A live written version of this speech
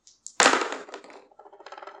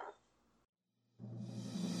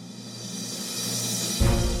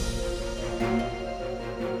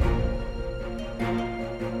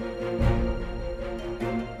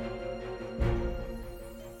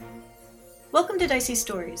Welcome to Dicey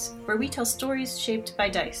Stories, where we tell stories shaped by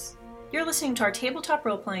dice. You're listening to our tabletop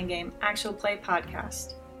role-playing game, Actual Play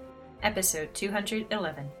Podcast, episode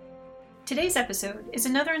 211. Today's episode is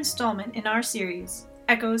another installment in our series,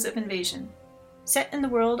 Echoes of Invasion, set in the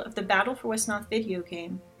world of the Battle for Westnoth video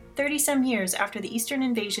game, 30-some years after the Eastern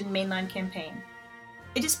Invasion mainline campaign.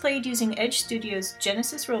 It is played using Edge Studios'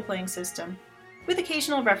 Genesis role-playing system, with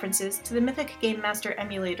occasional references to the Mythic Game Master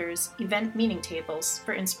emulator's event meaning tables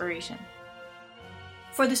for inspiration.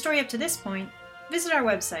 For the story up to this point, visit our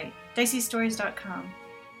website, diceystories.com,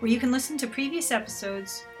 where you can listen to previous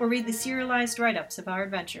episodes or read the serialized write-ups of our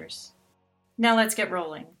adventures. Now let's get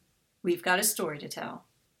rolling. We've got a story to tell.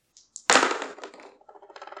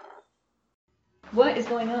 What is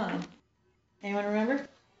going on? Anyone remember?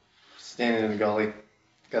 Standing in the gully.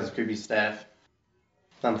 Got his creepy staff.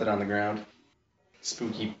 Something on the ground.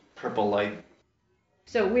 Spooky purple light.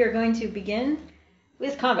 So we are going to begin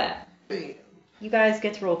with combat. Bam. You guys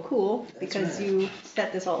get to roll cool because right. you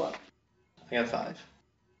set this all up. I got 5.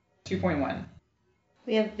 2.1.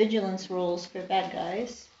 We have vigilance rolls for bad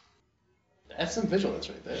guys. That's some vigilance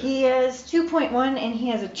right there. He has 2.1 and he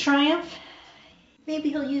has a triumph. Maybe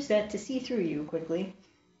he'll use that to see through you quickly.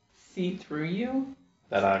 See through you?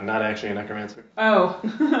 That I'm not actually a necromancer. Oh,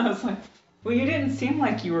 I was like, well, you didn't seem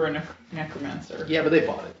like you were a necromancer. Yeah, but they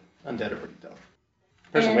bought it. Undead are pretty tough.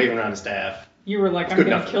 Person waving around a staff. You were like, It's I'm good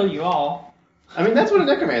going enough to for kill them. you all. I mean, that's what a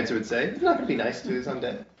necromancer would say. He's not going to be nice to his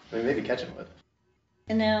undead. I mean, maybe catch him with.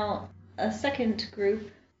 And now, a second group.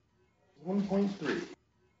 1.3.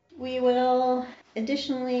 We will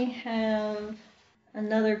additionally have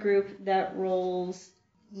another group that rolls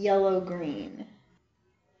yellow-green.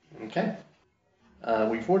 Okay.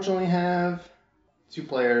 We fortunately have 2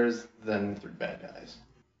 players, then 3 bad guys.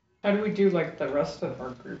 How do we do, like, the rest of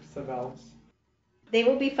our groups of elves? They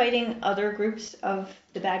will be fighting other groups of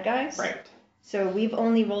the bad guys. Right. So we've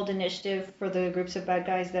only rolled initiative for the groups of bad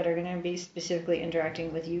guys that are going to be specifically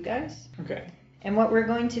interacting with you guys. Okay. And what we're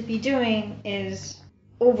going to be doing is,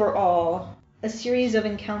 overall, a series of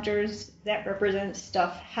encounters that represent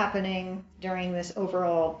stuff happening during this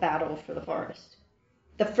overall battle for the forest.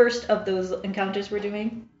 The first of those encounters we're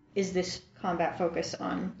doing is this combat focus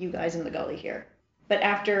on you guys in the gully here. But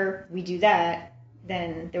after we do that,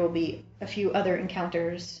 then there will be a few other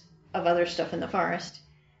encounters of other stuff in the forest.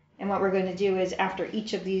 And what we're going to do is, after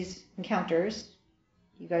each of these encounters,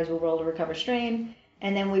 you guys will roll to recover strain,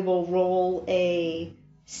 and then we will roll a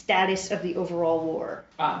status of the overall war.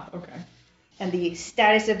 Ah, okay. And the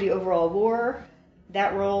status of the overall war,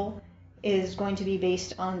 that roll is going to be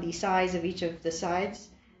based on the size of each of the sides,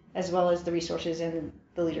 as well as the resources and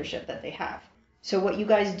the leadership that they have. So what you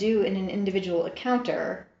guys do in an individual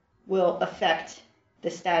encounter will affect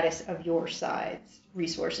the status of your side's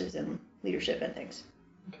resources and leadership and things.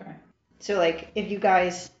 Okay. So, like, if you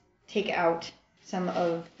guys take out some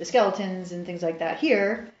of the skeletons and things like that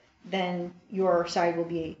here, then your side will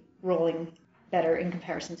be rolling better in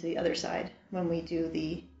comparison to the other side when we do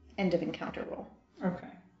the end of encounter roll. Okay.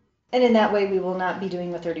 And in that way, we will not be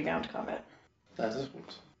doing the 30-round combat. That's his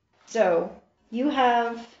moves. So, you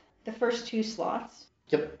have the first 2 slots.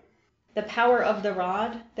 Yep. The power of the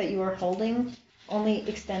rod that you are holding only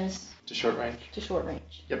extends To short range. to short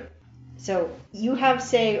range. Yep. So, you have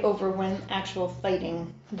say over when actual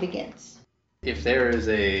fighting begins. If there is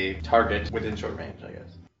a target within short range, I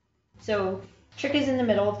guess. So, Trick is in the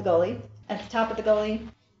middle of the gully. At the top of the gully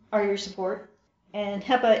are your support. And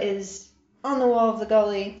Hepa is on the wall of the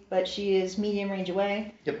gully, but she is medium range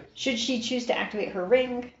away. Yep. Should she choose to activate her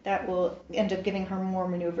ring, that will end up giving her more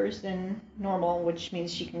maneuvers than normal, which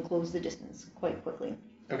means she can close the distance quite quickly.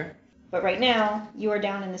 Okay. But right now, you are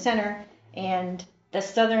down in the center, and the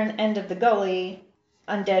southern end of the gully,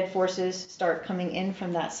 undead forces start coming in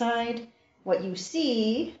from that side. What you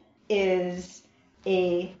see is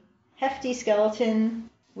a hefty skeleton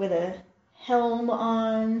with a helm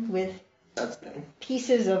on, with That's new.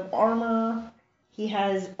 pieces of armor. He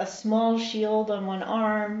has a small shield on one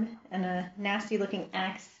arm and a nasty-looking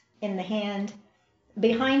axe in the hand.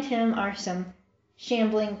 Behind him are some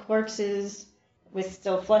shambling corpses with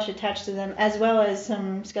still flesh attached to them, as well as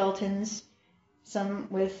some skeletons, some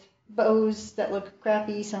with bows that look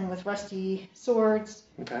crappy, some with rusty swords.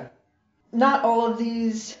 Okay. Not all of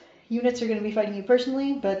these units are going to be fighting you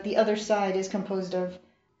personally, but the other side is composed of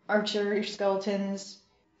archer skeletons,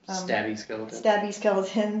 Stabby skeleton. stabby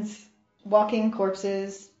skeletons, walking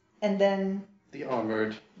corpses, and then The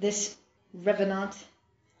armored. this revenant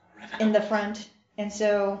in the front. And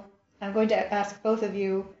so I'm going to ask both of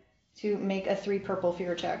you to make a 3 purple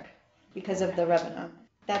fear check because of the revenant.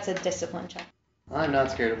 That's a discipline check. I'm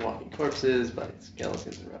not scared of walking corpses, but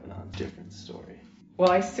skeletons and Revenant, different story.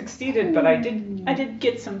 Well, I succeeded, but I did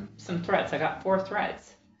get some threats. I got 4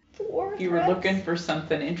 threats. 4 If you were looking for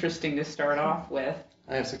something interesting to start off with.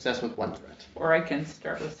 I have success with 1 threat. Or I can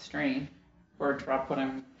start with strain. Or drop what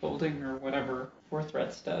I'm holding, or whatever 4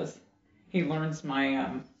 threats does. He learns my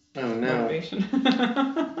Oh no.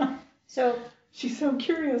 motivation. So She's so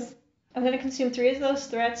curious. I'm going to consume 3 of those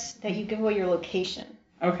threats that you give away your location.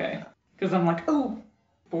 Okay. Because I'm like, oh,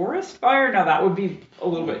 forest fire? No, that would be a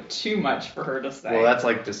little bit too much for her to say. Well, that's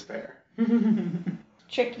like despair.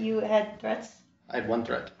 Trick, you had threats, I had 1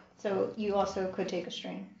 threat. so you also could take a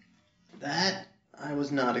strain. That I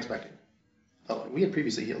was not expecting. Oh, we had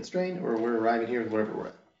previously healed strain, or we're arriving here with whatever we're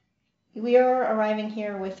at? We are arriving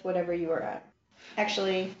here with whatever you are at.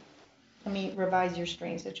 Actually, let me revise your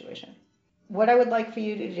strain situation. What I would like for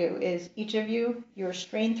you to do is, each of you, your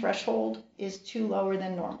strain threshold is 2 lower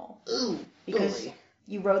than normal. Ooh, Because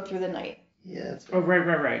you rode through the night. Yeah, that's Oh,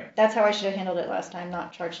 right. That's how I should have handled it last time,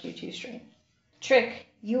 not charged you 2 strain. Trick,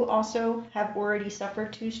 you also have already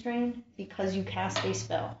suffered 2 strain because you cast a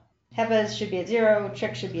spell. Heba's should be at 0,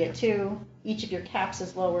 Trick should be at 2, each of your caps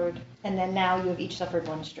is lowered, and then now you have each suffered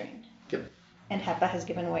 1 strain. Yep. And Hepa has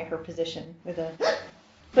given away her position with a...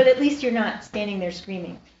 But at least you're not standing there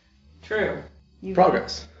screaming. True.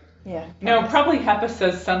 Progress. Yeah. No, probably Hepa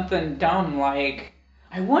says something dumb like,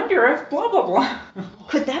 I wonder if blah, blah, blah.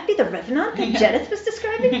 Could that be the Revenant that Yeah. Jedith was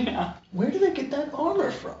describing? Yeah. Where did they get that armor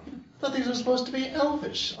from? I thought these were supposed to be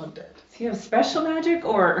elvish undead. Does he have special magic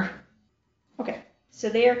or? Okay. So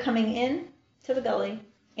they are coming in to the gully,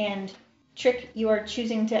 and Trick, you are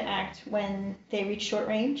choosing to act when they reach short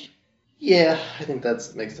range. Yeah, I think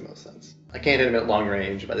that makes the most sense. I can't hit them at long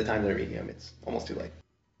range. By the time they're medium, it's almost too late.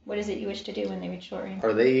 What is it you wish to do when they reach short range?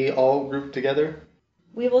 Are they all grouped together?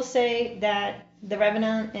 We will say that the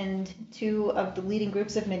Revenant and 2 of the leading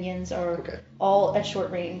groups of minions are Okay. all at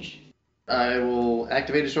short range. I will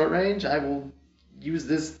activate a short range. I will use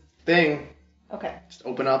this thing. Okay. Just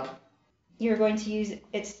open up. You're going to use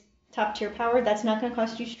its top tier power. That's not going to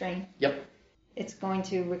cost you strain. Yep. It's going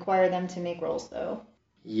to require them to make rolls, though.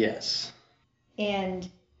 Yes. And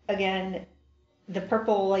again, the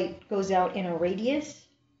purple light goes out in a radius.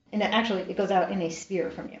 And actually, it goes out in a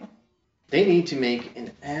sphere from you. They need to make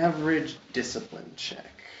an average discipline check.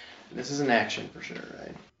 This is an action for sure,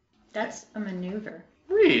 right? That's a maneuver.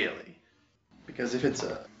 Really? Because if it's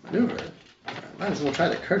a maneuver, I might as well try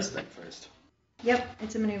the curse thing first. Yep,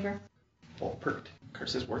 it's a maneuver. Well, perfect.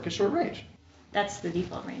 Curses work at short range. That's the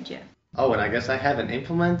default range, yeah. Oh, and I guess I have an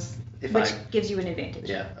implement if Which I... gives you an advantage.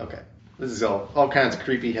 Yeah, okay. This is all kinds of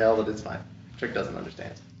creepy hell, but it's fine. Trick doesn't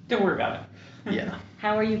understand. Don't worry about it. Yeah.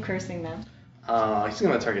 How are you cursing them? He's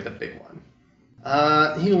going to target the big one.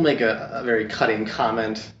 He'll make a very cutting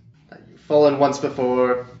comment. You've fallen once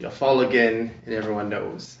before, you'll fall again, and everyone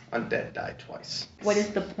knows undead die twice. What is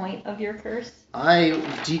the point of your curse? I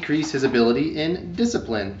decrease his ability in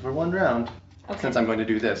discipline for 1 round, Okay. since I'm going to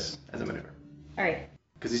do this as a maneuver. All right.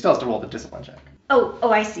 Because he still has to roll the discipline check.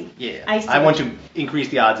 Oh, I see. Yeah. I see. I want to increase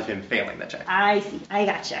the odds of him failing that check. I see. I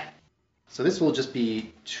gotcha. So this will just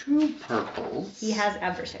be 2 purples. He has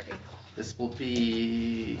adversary. This will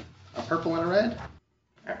be a purple and a red.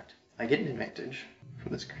 Alright. I get an advantage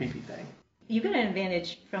from this creepy thing. You get an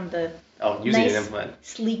advantage from the Oh, using nice, an implement.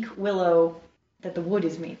 sleek willow that the wood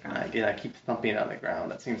is made from. Again, I keep thumping it on the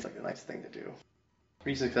ground. That seems like a nice thing to do.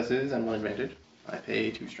 3 successes and 1 advantage. I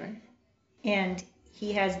pay 2 strength. And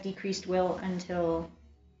he has decreased will until...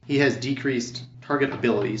 He has decreased target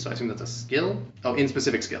ability, so I assume that's a skill? Oh, in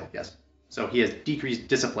specific skill, yes. So he has decreased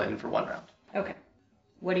discipline for 1 round. Okay.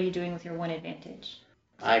 What are you doing with your 1 advantage?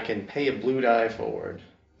 I can pay a blue die forward.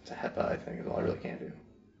 It's a Hepa, I think, is all I really can do.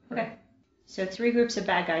 Okay. So 3 groups of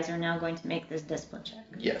bad guys are now going to make this discipline check.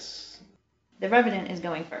 Yes. The Revenant is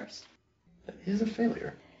going first. That is a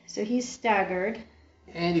failure. So he's staggered.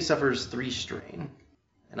 And he suffers 3 strain.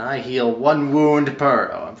 And I heal 1 wound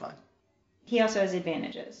per. Oh, I'm fine. He also has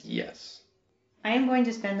advantages. Yes. I am going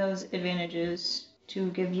to spend those advantages to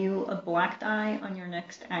give you a black die on your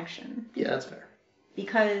next action. Yeah, that's fair.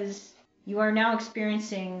 Because you are now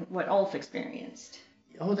experiencing what Ulf experienced.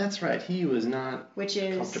 Oh, that's right. He was not Which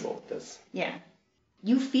is... comfortable with this. Yeah.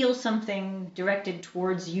 You feel something directed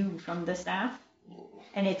towards you from the staff.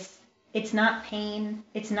 And it's not pain.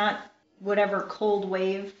 It's not whatever cold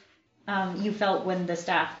wave you felt when the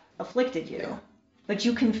staff afflicted you. Yeah. But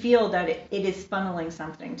you can feel that it is funneling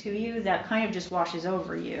something to you that kind of just washes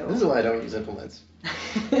over you. This is why I don't use implements.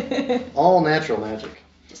 All natural magic.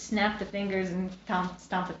 Just snap the fingers and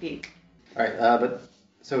stomp the feet. Alright,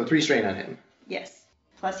 so 3 strain on him. Yes.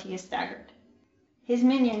 Plus he is staggered. His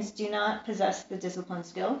minions do not possess the discipline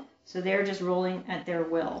skill, so they're just rolling at their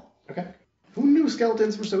will. Okay. Who knew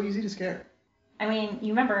skeletons were so easy to scare? I mean, you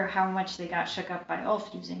remember how much they got shook up by Ulf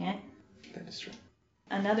using it. That is true.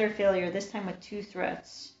 Another failure, this time with 2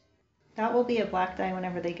 threats. That will be a black die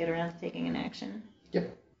whenever they get around to taking an action.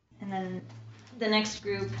 Yep. And then the next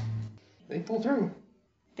group, They pull through.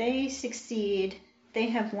 they succeed. They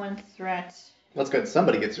have 1 threat. That's good.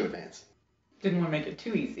 Somebody gets to advance. Didn't want to make it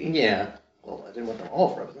too easy. Yeah. Well, I didn't want them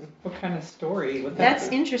all frozen. What kind of story would that That's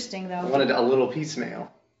be? interesting, though. I wanted a little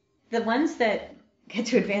piecemeal. The ones that get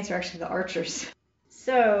to advance are actually the archers.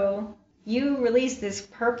 So, you release this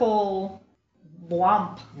purple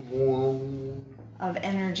womp of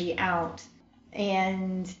energy out,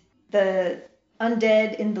 and the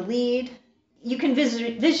undead in the lead, you can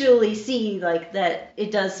visually see like that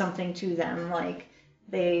it does something to them, like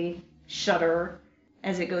they shudder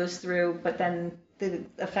as it goes through, but then the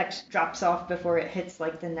effect drops off before it hits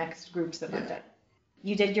like the next groups of undead.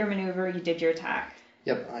 You did your maneuver, you did your attack.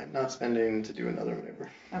 Yep, I'm not spending to do another maneuver.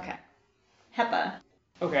 Okay. Hepa.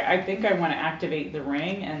 Okay, I think I want to activate the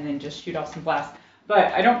ring and then just shoot off some blasts.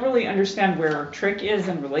 But I don't really understand where Trick is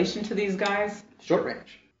in relation to these guys. Short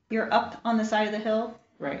range. You're up on the side of the hill.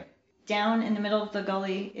 Right. Down in the middle of the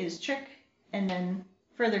gully is Trick, and then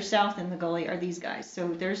further south in the gully are these guys. So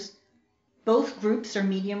there's both groups are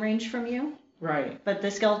medium range from you, Right. but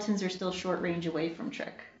the skeletons are still short range away from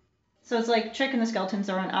Trick. So it's like Trick and the skeletons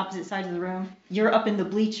are on opposite sides of the room. You're up in the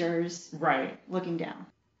bleachers Right. looking down.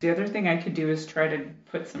 The other thing I could do is try to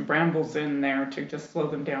put some brambles in there to just slow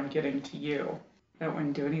them down getting to you. That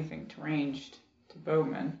wouldn't do anything to ranged to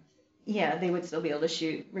bowmen. Yeah, they would still be able to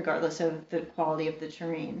shoot regardless of the quality of the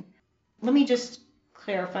terrain. Let me just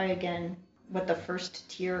clarify again what the first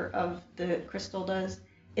tier of the crystal does.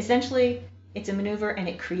 Essentially, it's a maneuver and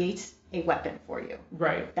it creates a weapon for you.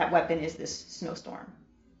 Right. That weapon is this snowstorm.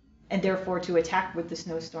 And therefore, to attack with the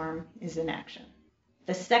snowstorm is an action.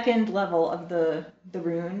 The second level of the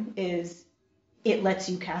rune is it lets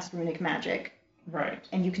you cast runic magic, Right.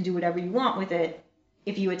 and you can do whatever you want with it.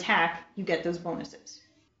 If you attack, you get those bonuses.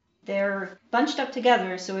 They're bunched up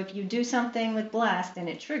together, so if you do something with blast and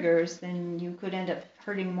it triggers, then you could end up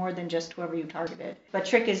hurting more than just whoever you targeted. But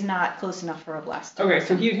Trick is not close enough for a blast. Okay,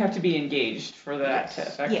 so he'd have to be engaged for that to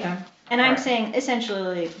affect him? And I'm Alright. saying,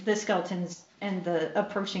 essentially, the skeletons and the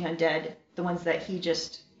approaching undead, the ones that he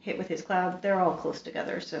just hit with his cloud, they're all close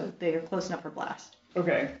together, so they're close enough for blast.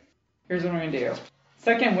 Okay. Here's what I'm going to do.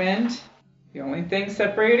 Second wind, the only thing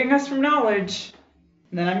separating us from knowledge.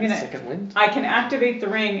 And then I'm going to... Second wind? I can activate the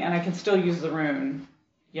ring and I can still use the rune.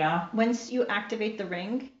 Yeah? Once you activate the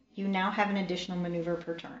ring, you now have an additional maneuver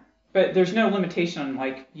per turn. But there's no limitation on,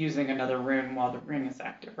 like, using another rune while the ring is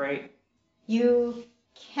active, right? You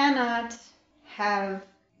cannot have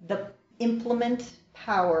the implement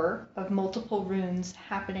power of multiple runes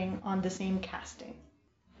happening on the same casting.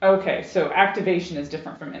 Okay, so activation is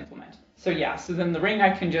different from implement. So yeah, so then the ring I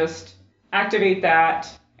can just activate that,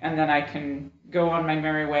 and then I can go on my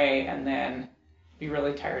merry way and then be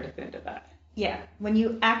really tired at the end of that. Yeah, when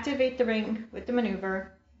you activate the ring with the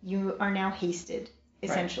maneuver, you are now hasted,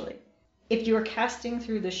 essentially. Right. If you're casting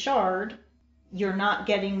through the shard, you're not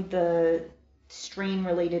getting the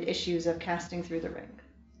strain-related issues of casting through the ring.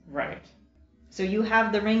 Right. So you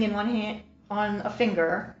have the ring in one hand, on a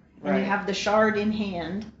finger, and you have the shard in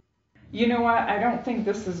hand. You know what? I don't think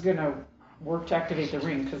this is going to work to activate the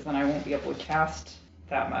ring, because then I won't be able to cast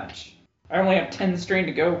that much. I only have 10 strain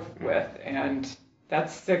to go with, and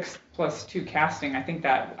that's 6 plus 2 casting. I think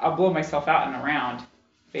that I'll blow myself out in a round,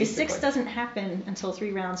 basically. The 6 doesn't happen until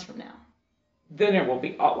 3 rounds from now. Then it will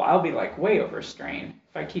be, I'll be like way over strain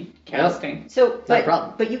if I keep casting. So, not a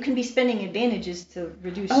problem. But you can be spending advantages to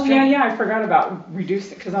reduce strain. strain. Yeah, I forgot about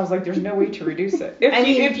reduce it, because I was like, there's no way to reduce it.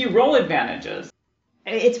 If you roll advantages.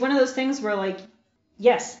 It's one of those things where, like,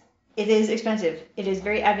 yes, it is expensive. It is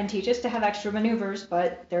very advantageous to have extra maneuvers,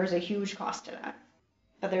 but there's a huge cost to that.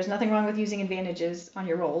 But there's nothing wrong with using advantages on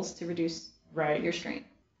your rolls to reduce your strain.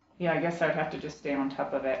 Yeah, I guess I'd have to just stay on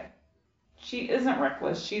top of it. She isn't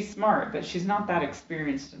reckless. She's smart, but she's not that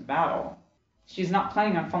experienced in battle. She's not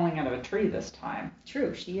planning on falling out of a tree this time.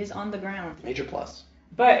 True, she is on the ground. Major plus.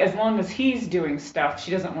 But as long as he's doing stuff, she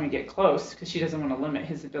doesn't want to get close because she doesn't want to limit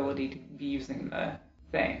his ability to be using the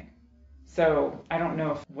thing. So I don't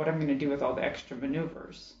know what I'm going to do with all the extra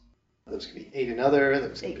maneuvers. Those could be aid another.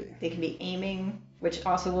 They can be aiming, which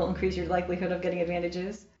also will increase your likelihood of getting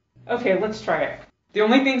advantages. Okay, let's try it. The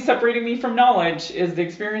only thing separating me from knowledge is the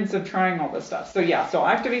experience of trying all this stuff. So yeah, so I'll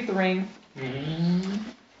activate the ring.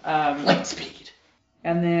 Light speed.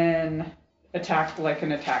 And then attack like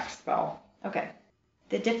an attack spell. Okay.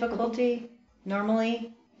 The difficulty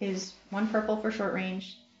normally is 1 purple for short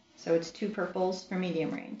range, so it's 2 purples for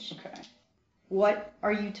medium range. Okay. What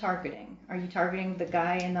are you targeting? Are you targeting the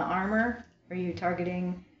guy in the armor? Are you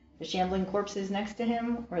targeting the shambling corpses next to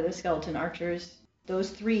him, or the skeleton archers? Those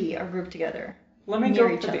 3 are grouped together. Let me near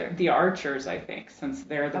go each for other. the archers, I think, since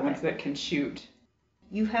they're the Okay. ones that can shoot.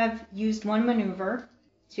 You have used 1 maneuver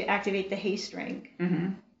to activate the haste ring. Mm-hmm.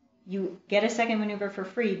 You get a second maneuver for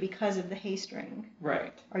free because of the haste ring.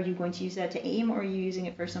 Right. Are you going to use that to aim, or are you using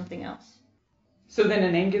it for something else? So then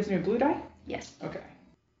an aim gives me a blue die? Yes. Okay.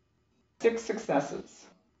 6 successes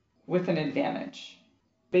with an advantage.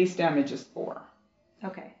 Base damage is 4.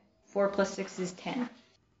 Okay. 4 plus 6 is 10.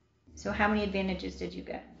 So how many advantages did you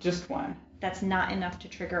get? Just 1. That's not enough to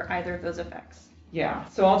trigger either of those effects. Yeah,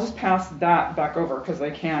 so I'll just pass that back over because I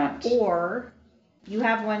can't. Or you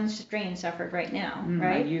have 1 strain suffered right now, I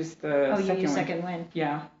right? used the You second use one. second wind.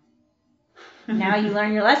 Yeah. Now you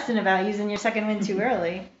learn your lesson about using your second wind too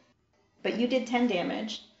early. But you did 10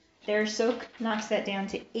 damage. Their soak knocks that down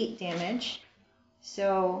to 8 damage.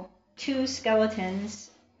 So 2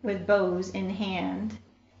 skeletons with bows in hand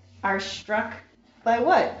are struck by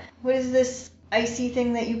what? What is this icy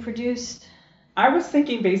thing that you produced? I was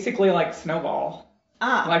thinking basically like snowball.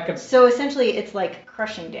 Like a, So essentially it's like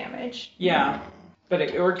crushing damage. yeah,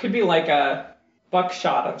 but or it could be like a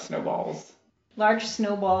buckshot of snowballs. Large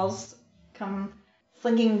snowballs come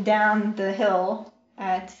flinging down the hill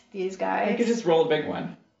at these guys. I could just roll a big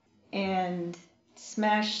one. And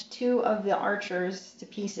smash 2 of the archers to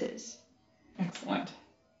pieces. Excellent.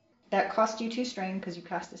 That cost you 2 strain because you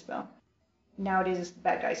cast a spell. Now it is the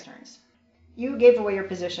bad guys' turns. You gave away your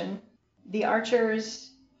position. The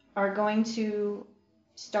archers are going to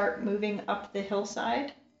start moving up the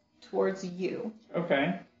hillside towards you.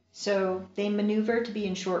 Okay. So they maneuver to be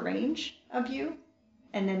in short range of you,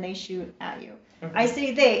 and then they shoot at you. Okay. I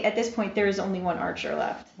say they, at this point there is only 1 archer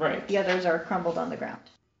left. Right. The others are crumbled on the ground.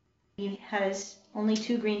 He has only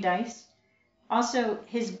 2 green dice. Also,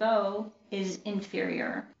 his bow is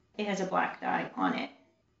inferior. It has a black die on it.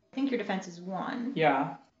 I think your defense is 1.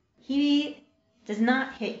 Yeah. He does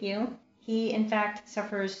not hit you. He, in fact,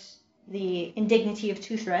 suffers the indignity of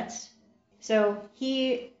 2 threats. So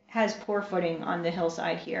he has poor footing on the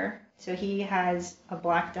hillside here. So he has a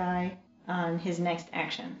black die on his next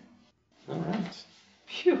action. All right.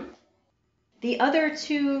 Phew. The other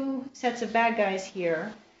 2 sets of bad guys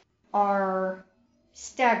here are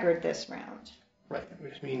staggered this round. Right,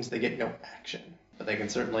 which means they get no action, but they can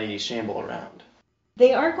certainly shamble around.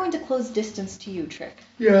 They are going to close distance to you, Trick.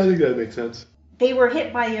 Yeah, I think that makes sense. They were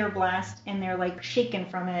hit by your blast, and they're, like, shaken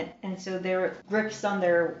from it, and so their grips on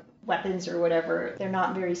their weapons or whatever, they're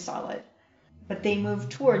not very solid. But they move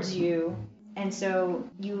towards you, and so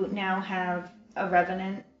you now have a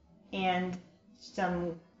revenant and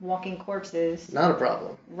some walking corpses Not a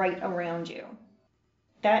problem. right around you.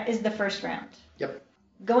 That is the first round. Yep.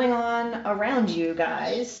 Going on around you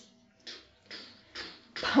guys,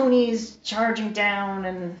 ponies charging down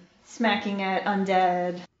and smacking at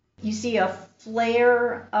undead. You see a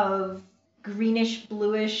flare of greenish,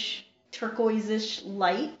 bluish, turquoise-ish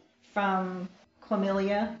light from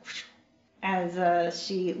Quamilia as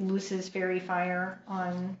she looses fairy fire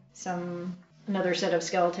on another set of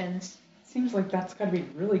skeletons. Seems like that's got to be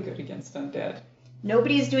really good against undead.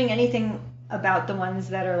 Nobody's doing anything about the ones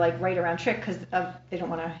that are like right around Trick because they don't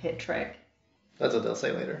want to hit Trick. That's what they'll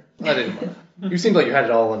say later. I didn't want to. You seemed like you had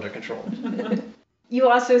it all under control. You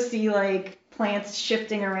also see like plants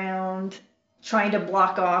shifting around, trying to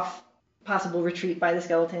block off possible retreat by the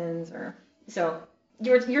skeletons, or so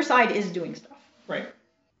your side is doing stuff. Right.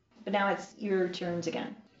 But now it's your turns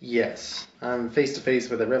again. Yes. I'm face to face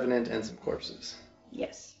with a revenant and some corpses.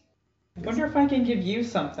 Yes. I wonder if I can give you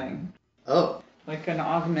something. Oh. Like an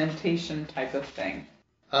augmentation type of thing.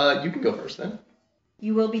 You can go first then.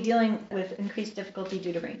 You will be dealing with increased difficulty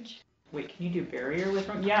due to range. Wait, can you do barrier with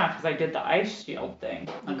him? Yeah, because I did the ice shield thing.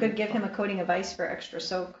 You could give him a coating of ice for extra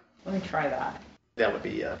soak. Let me try that. That would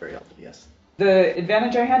be very helpful, yes. The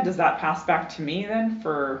advantage I had, does that pass back to me then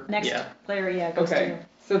for... Next Yeah. player, goes to Okay. you.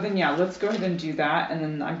 So then, yeah, let's go ahead and do that, and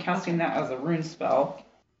then I'm casting that as a rune spell.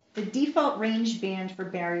 The default range band for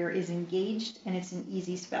barrier is engaged, and it's an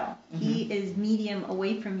easy spell. He is medium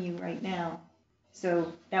away from you right now,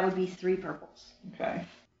 so that would be 3 purples. Okay.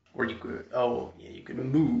 Or you could, you could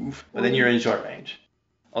move, but then you're in short range.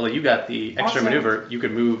 Although you got the extra Also- maneuver, you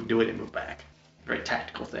could move, do it, and move back. Very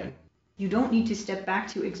tactical thing. You don't need to step back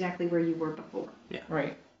to exactly where you were before.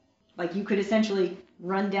 Right. Like, you could essentially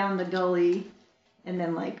run down the gully and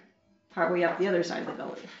then, like, partway up the other side of the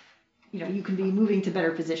gully. You know, you can be moving to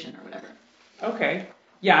better position or whatever. Okay.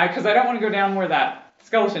 Yeah, because I don't want to go down where that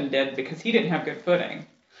skeleton did because he didn't have good footing.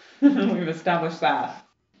 We've established that.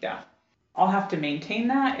 Yeah. I'll have to maintain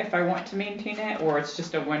that if I want to maintain it, or it's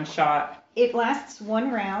just a one-shot. It lasts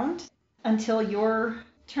 1 round until your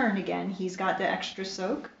turn again. He's got the extra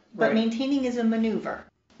soak, but Right. maintaining is a maneuver.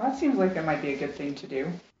 That seems like that might be a good thing to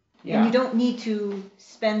do. Yeah. And you don't need to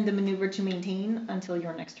spend the maneuver to maintain until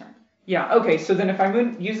your next turn. Yeah, okay, so then if I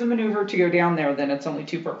use a maneuver to go down there, then it's only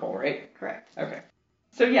 2 purple, right? Correct. Okay.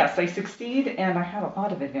 So yes, I succeed, and I have a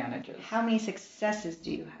lot of advantages. How many successes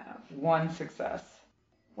do you have? 1 success.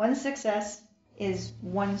 1 success is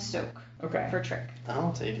 1 soak Okay. for Trick.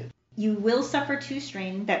 I'll take it. You will suffer 2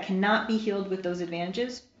 strain that cannot be healed with those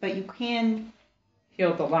advantages, but you can...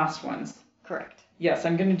 Heal the last ones. Correct. Yes,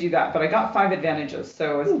 I'm going to do that, but I got 5 advantages,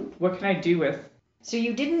 so what can I do with... So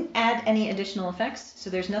you didn't add any additional effects, so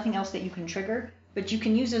there's nothing else that you can trigger, but you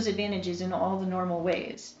can use those advantages in all the normal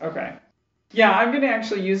ways. Okay. Yeah, I'm going to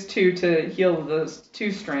actually use 2 to heal those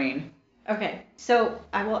 2 strain. Okay, so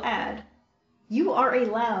I will add, you are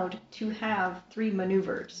allowed to have 3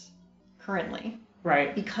 maneuvers currently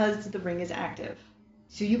Right. because the ring is active.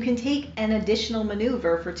 So you can take an additional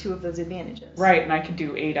maneuver for 2 of those advantages. Right, and I could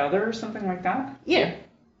do 8 other or something like that? Yeah.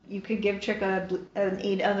 You could give Trick an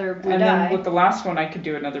 8 other blue and die. then with the last one, I could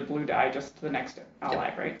do another blue die just to the next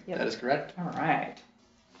ally, right? Yep. That is correct. All right.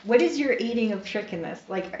 What is your aiding of Trick in this?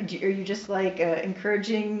 Like, are you just like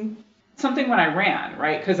encouraging? Something when I ran,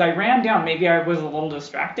 right? Because I ran down. Maybe I was a little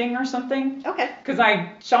distracting or something. Okay. Because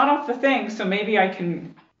I shot off the thing, so maybe I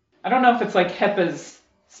can... I don't know if it's like Hepa's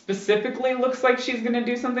specifically looks like she's going to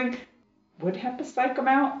do something. Would Hepa psych him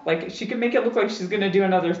out? Like, she could make it look like she's going to do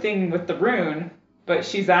another thing with the rune, but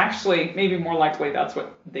she's actually, maybe more likely that's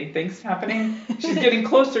what they think's happening. She's getting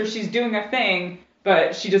closer, she's doing a thing,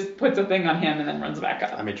 but she just puts a thing on him and then runs back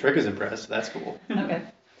up. I mean, Trick is impressed. That's cool. Okay.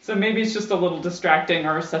 So maybe it's just a little distracting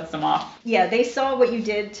or sets them off. Yeah, they saw what you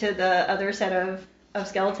did to the other set of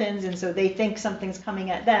skeletons, and so they think something's coming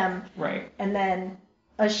at them. Right. And then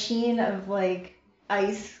a sheen of like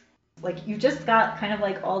ice, like you just got kind of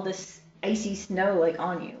like all this icy snow like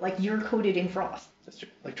on you, like you're coated in frost. That's true.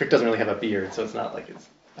 Like, Trick doesn't really have a beard, so it's not like it's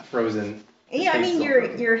a frozen... Yeah, I face mean is all your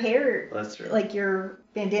frozen. your hair, Well, that's true. like your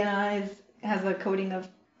bandana eyes has a coating of.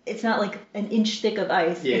 It's not like an inch thick of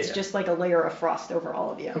ice. Yeah, it's yeah. just like a layer of frost over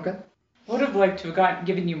all of you. Okay. Would have liked to have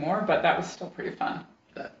given you more, but that was still pretty fun.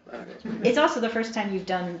 That goes pretty good. It's also the first time you've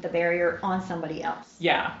done the barrier on somebody else.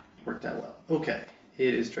 Yeah. Worked out well. Okay.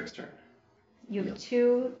 It is Trick's turn. You have Yep.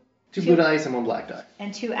 2 2 blue dice and 1 black die.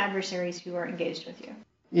 and 2 adversaries who are engaged with you.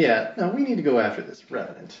 Yeah, no, we need to go after this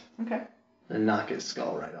revenant Okay. and knock his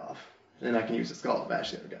skull right off. And then I can use the skull to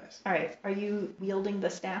bash the other guys. All right. Are you wielding the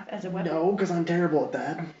staff as a weapon? No, because I'm terrible at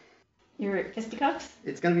that. You're at fisticuffs?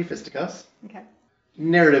 It's going to be fisticuffs. Okay.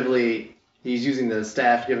 Narratively, he's using the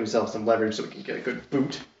staff to give himself some leverage so he can get a good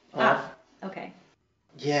boot off. Okay.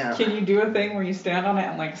 Yeah. Can you do a thing where you stand on it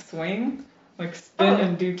and like swing? Like spin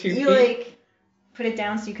and do 2 feet? You like put it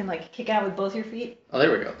down so you can like kick out with both your feet. Oh,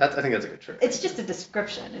 there we go. I think that's a good trick. It's just a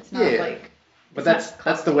description. It's not Yeah. like. But it's that's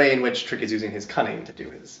not the way in which Trick is using his cunning to do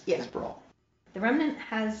his brawl. The Revenant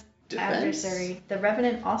has Defense? adversary. The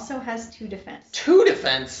Revenant also has 2 defense. 2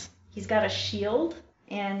 defense? He's got a shield,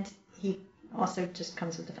 and he also just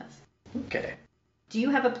comes with defense. Okay. Do you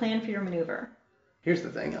have a plan for your maneuver? Here's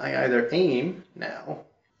the thing. I either aim now,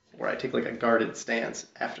 or I take like a guarded stance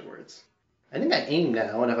afterwards. I think I aim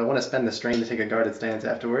now, and if I want to spend the strain to take a guarded stance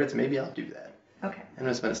afterwards, maybe I'll do that. Okay. I'm going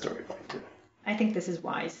to spend a story point too. I think this is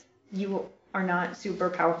wise. You are not super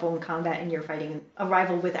powerful in combat, and you're fighting a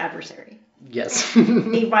rival with adversary. Yes.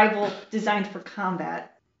 A rival designed for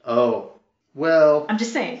combat. Oh. Well, I'm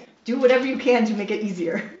just saying, do whatever you can to make it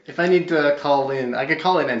easier. if I need to call in, I could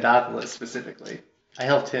call in Endopoulos specifically. I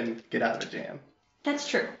helped him get out of a jam. That's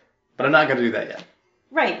true. But I'm not going to do that yet.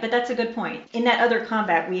 Right, but that's a good point. In that other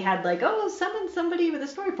combat, we had like, oh, summon somebody with a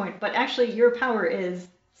story point. But actually, your power is...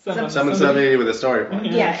 Summon Summon somebody with a story point.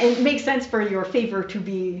 Yeah, it makes sense for your favor to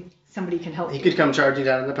be somebody can help He you. could come charging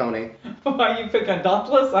down on the pony. Why you pick a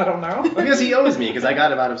Dauntless? I don't know. Because he owes me, because I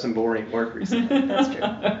got him out of some boring work recently. That's true.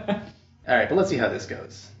 All right, but let's see how this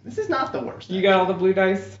goes. This is not the worst. You got all the blue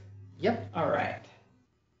dice? Yep. All right.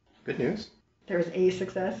 Good news. There's a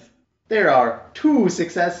success, There are 2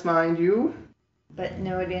 success, mind you. but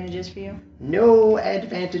no advantages for you. No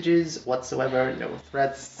advantages whatsoever. No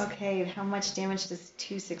threats. Okay, how much damage does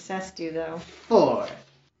 2 success do, though? 4.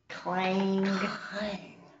 Clang.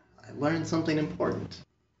 Clang. I learned something important.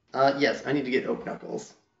 Yes, I need to get oak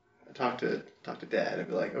knuckles. I talk to Dad and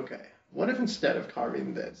be like, okay, what if instead of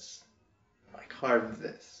carving this, I carved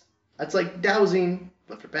this? That's like dowsing,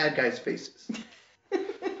 but for bad guys' faces.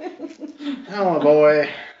 Oh boy,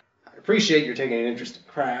 I appreciate you're taking an interest in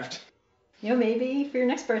craft. Maybe for your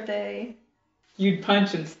next birthday. You'd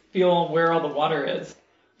punch and feel where all the water is.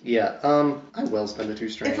 Yeah, I will spend the 2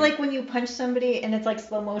 strain. It's like when you punch somebody and it's like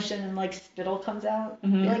slow motion and like spittle comes out.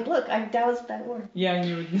 Mm-hmm. You're like, look, I've doused that ore. Yeah,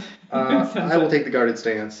 you would. I will take the guarded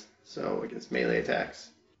stance, so against melee attacks.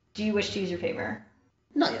 Do you wish to use your favor?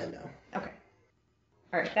 Not yet, no. Okay.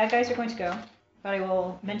 Alright, bad guys are going to go, but I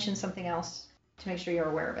will mention something else to make sure you're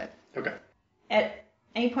aware of it. Okay. At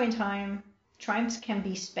any point in time, triumphs can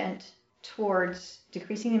be spent towards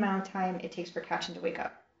decreasing the amount of time it takes for Kachen to wake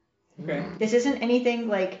up. Okay. This isn't anything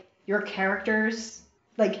like your characters.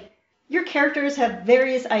 Like, your characters have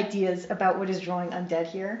various ideas about what is drawing undead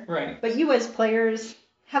here. Right. But you as players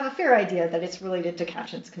have a fair idea that it's related to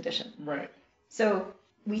Kachen's condition. Right. So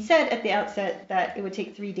we said at the outset that it would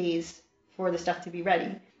take 3 days for the stuff to be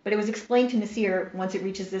ready. But it was explained to Nasir, once it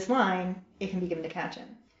reaches this line, it can be given to Kachen.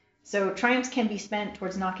 So triumphs can be spent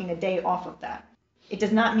towards knocking a day off of that. It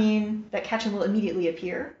does not mean that Kachen will immediately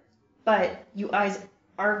appear, but you guys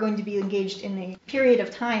are going to be engaged in a period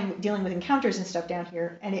of time dealing with encounters and stuff down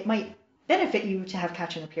here, and it might benefit you to have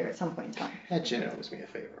Kachen appear at some point in time. Kachen owes me a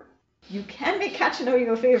favor. You can make Kachen owe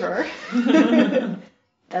you a favor.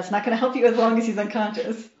 That's not going to help you as long as he's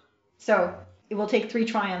unconscious. So it will take 3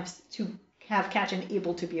 triumphs to have Kachen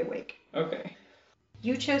able to be awake. Okay.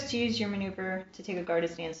 You chose to use your maneuver to take a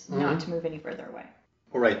guarded stance, not to move any further away.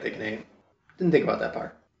 All right, they can aim. Didn't think about that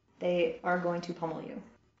part. They are going to pummel you.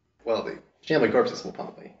 Well, the shambling corpses will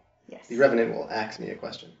pummel me. Yes. The Revenant will ask me a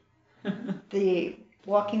question. The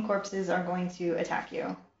walking corpses are going to attack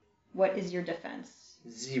you. What is your defense?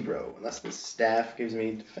 0, unless the staff gives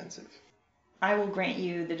me defensive. I will grant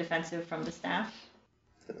you the defensive from the staff.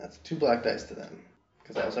 Then that's 2 black dice to them,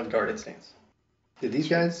 because I also have guarded stance. Did these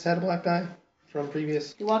guys have a black die from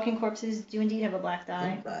previous? The walking corpses do indeed have a black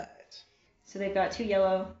die. All right. So they've got 2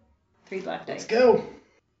 yellow, 3 black dice. Let's go.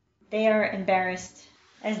 They are embarrassed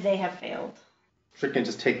as they have failed. Frick can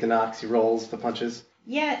just take the knocks, he rolls the punches.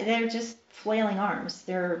 Yeah, they're just flailing arms.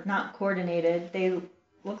 They're not coordinated. They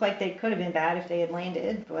look like they could have been bad if they had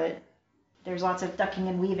landed, but there's lots of ducking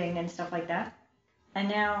and weaving and stuff like that. And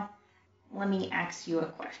now, let me ask you a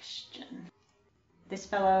question. This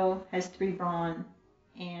fellow has 3 brawn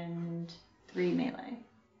and 3 melee.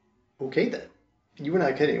 Okay then. You were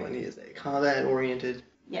not kidding when he is a combat-oriented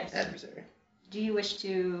Yes. adversary. Do you wish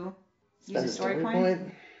to Spend use a a story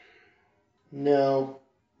point? No,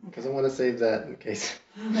 because I want to save that in case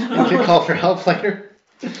I get called for help later.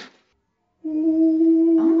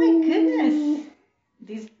 Oh my goodness.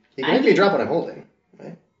 He can make me drop what I'm holding,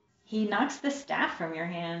 right? He knocks the staff from your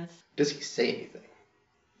hands. Does he say anything?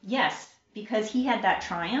 Yes, because he had that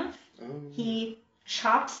triumph. Oh. He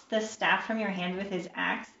chops the staff from your hand with his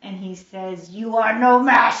axe, and he says, "You are no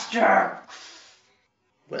master!"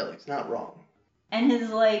 Well, he's not wrong. And there's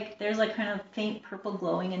kind of faint purple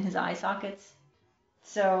glowing in his eye sockets.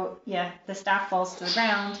 So, yeah, the staff falls to the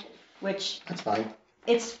ground, which... That's fine.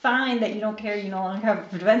 It's fine that you don't care, you no longer have it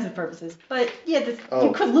for defensive purposes, but, yeah,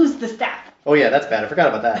 you could lose the staff. Oh, yeah, that's bad. I forgot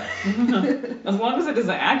about that. As long as it doesn't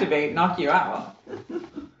activate, knock you out.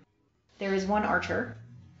 There is 1 archer.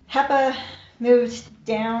 Hepa moved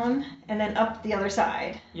down and then up the other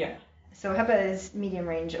side. Yeah. So Hepa is medium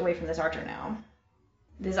range away from this archer now.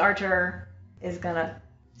 This archer is going to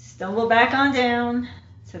stumble back on down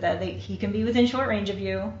so that he can be within short range of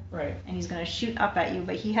you. Right. And he's going to shoot up at you,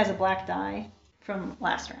 but he has a black die from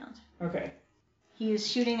last round. Okay. He is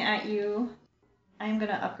shooting at you. I'm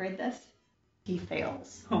going to upgrade this. He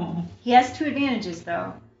fails. Oh. He has 2 advantages,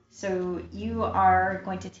 though. So you are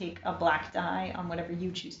going to take a black die on whatever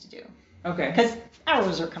you choose to do. Okay. Because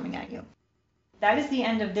arrows are coming at you. That is the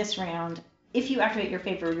end of this round. If you activate your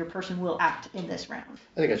favor, your person will act in this round.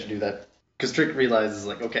 I think I should do that. Because Trick realizes,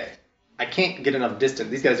 okay, I can't get enough distance.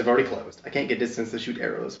 These guys have already closed. I can't get distance to shoot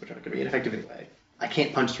arrows, which are going to be ineffective anyway. I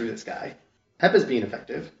can't punch through this guy. Pep is being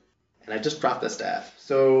effective, and I just dropped the staff.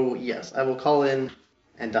 So, yes, I will call in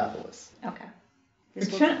Andopolis. Okay.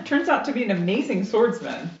 Turns out to be an amazing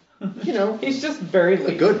swordsman. You know, He's just very a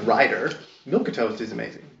lazy. good rider. Milquetoast is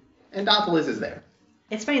amazing. Andopolis is there.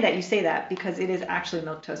 It's funny that you say that because it is actually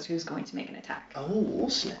Milquetoast who's going to make an attack. Oh,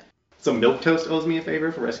 snap. So Milquetoast owes me a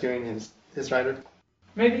favor for rescuing his rider?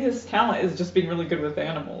 Maybe his talent is just being really good with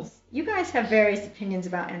animals. You guys have various opinions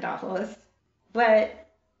about Andopolis, but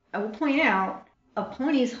I will point out a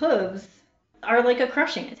pony's hooves are like a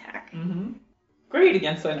crushing attack, Mm-hmm. Great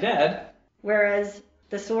against undead. whereas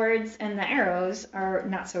the swords and the arrows are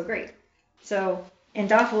not so great. So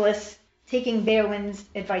Andopolis, taking Beowyn's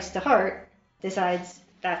advice to heart, decides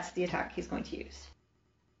that's the attack he's going to use.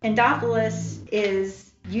 Andopolis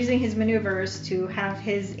is using his maneuvers to have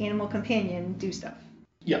his animal companion do stuff.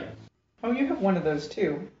 Yep. Oh, you have one of those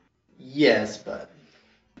too. Yes, but...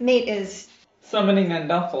 Mate is Summoning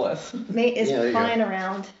Andophilis. flying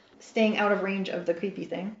around, staying out of range of the creepy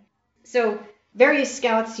thing. So various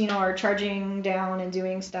scouts, are charging down and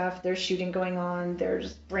doing stuff. There's shooting going on.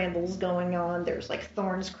 There's brambles going on. There's like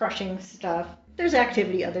thorns crushing stuff. There's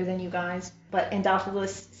activity other than you guys. But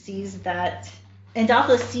Andophilis sees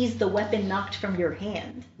the weapon knocked from your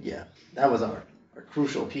hand. Yeah, that was our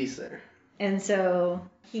crucial piece there. And so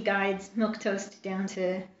he guides Milquetoast down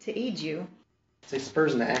to aid you. Say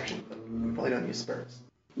spurs into action, but we probably don't use spurs.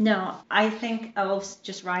 No, I think elves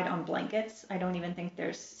just ride on blankets. I don't even think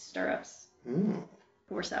there's stirrups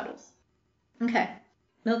or saddles. Okay.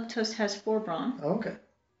 Milquetoast has 4 brawn. Oh, okay.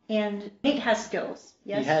 And Nate has skills,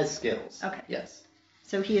 yes? He has skills. Okay. Yes.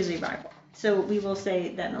 So he is a rival. So we will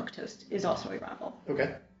say that Milquetoast is also a rival.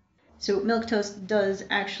 Okay. So Milquetoast does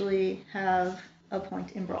actually have a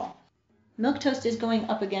point in brawl. Milquetoast is going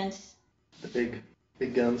up against... The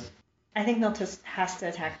big guns. I think Milquetoast has to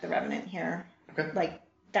attack the Revenant here. Okay. Like,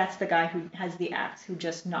 that's the guy who has the axe who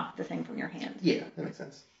just knocked the thing from your hand. Yeah, that makes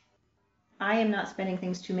sense. I am not spending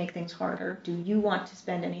things to make things harder. Do you want to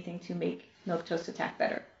spend anything to make Milquetoast attack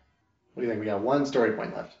better? What do you think? We got 1 story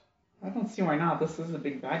point left. I don't see why not. This is a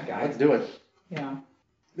big bad guy. Let's do it. Yeah.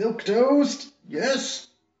 Milquetoast! Yes!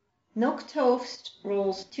 Milquetoast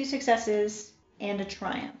rolls 2 successes and a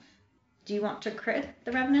triumph. Do you want to crit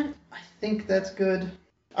the Revenant? I think that's good.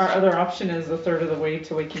 Our other option is a third of the way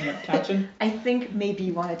to waking up Kachen. I think maybe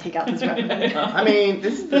you want to take out this Revenant. I mean,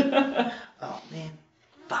 this is the... Oh, man.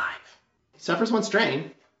 5. He suffers 1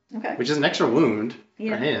 strain, Okay. which is an extra wound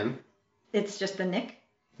Yeah. for him. It's just the nick?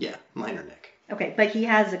 Yeah, minor nick. Okay, but he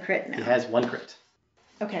has a crit now. He has 1 crit.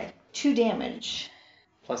 Okay, 2 damage.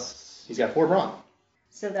 Plus, he's got 4 brawn.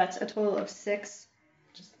 So that's a total of 6,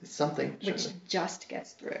 Just something. which just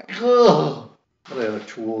gets through. Ugh. What other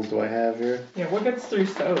tools do I have here? Yeah, what gets through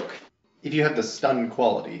soak? If you have the stun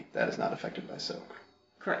quality, that is not affected by soak.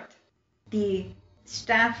 Correct. The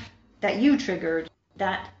staff that you triggered,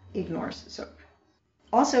 that ignores soak.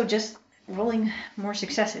 Also, just rolling more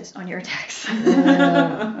successes on your attacks.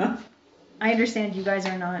 I understand you guys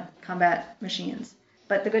are not combat machines,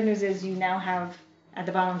 but the good news is you now have, at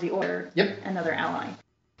the bottom of the order, another ally.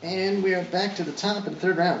 And we are back to the top in the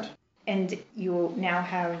 3rd round. And you now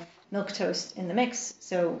have Milquetoast in the mix,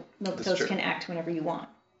 so Milquetoast can act whenever you want.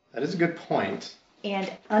 That is a good point. And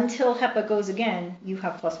until Hepa goes again, you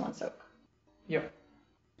have +1 soak. Yep.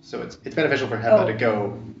 So it's beneficial for Hepa to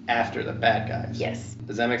go after the bad guys. Yes.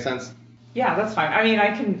 Does that make sense? Yeah, that's fine. I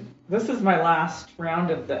mean, this is my last round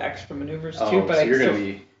of the extra maneuvers too, but so you're going to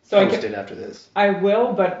be posted after this. I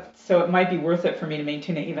will, but so it might be worth it for me to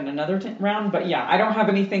maintain it even another round. But yeah, I don't have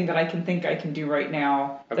anything that I can do right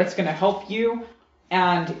now that's going to help you.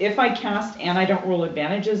 And if I cast and I don't roll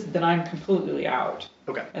advantages, then I'm completely out.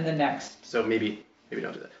 Okay. In the next. So maybe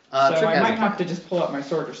don't do that. So I might have to just pull out my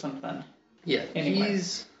sword or something. Yeah. Anyway.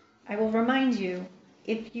 I will remind you,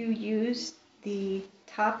 if you use the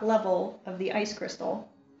top level of the ice crystal,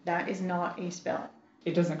 that is not a spell.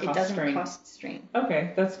 It doesn't cost strain. It doesn't cost strain.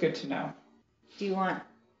 Okay, that's good to know. Do you want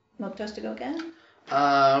Milquetoast to go again?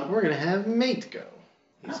 We're going to have Mate go.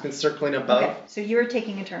 He's been circling above. Okay, so you're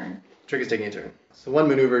taking a turn. Trick is taking a turn. So 1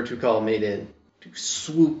 maneuver to call Mate in to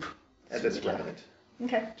swoop at this Revenant.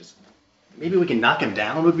 Okay. Just maybe we can knock him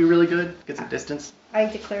down would be really good. Get some distance. I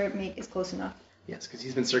declare Mate is close enough. Yes, because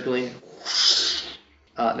he's been circling.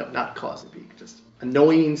 No, not claws and beak. Just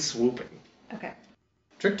annoying swooping. Okay.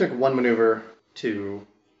 Trick took 1 maneuver to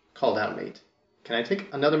call down Mate. Can I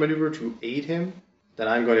take another maneuver to aid him? Then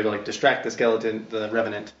I'm going to distract the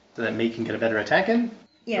Revenant, so that Mate can get a better attack in?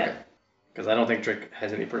 Yeah. Okay. Because I don't think Trick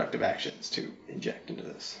has any productive actions to inject into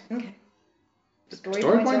this. Okay.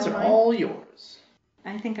 Story points are all yours.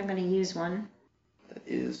 I think I'm going to use one. That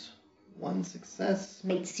is 1 success.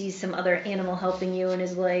 Mate sees some other animal helping you and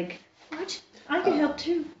is like, what? I can help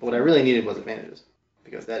too. But what I really needed was advantages.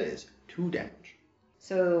 Because that is 2 damage.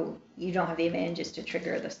 So you don't have the advantages to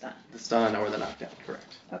trigger the stun. The stun or the knockdown,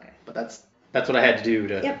 correct. Okay. But that's what I had to do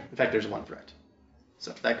to... Yep. In fact, there's 1 threat.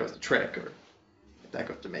 So if that goes to Trick, or if that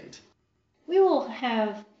goes to Mate... We will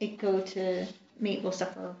have it go to Mate will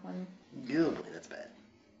suffer 1. Oh boy, that's bad.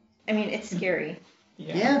 I mean, it's scary.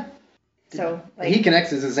 Yeah. So, He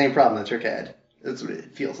connects is the same problem that Trick had. That's what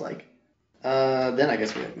it feels like. Then I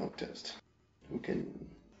guess we have Milquetoast. Who can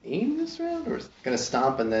aim this round? Or is it going to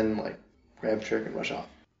stomp and then, grab Trick and rush off?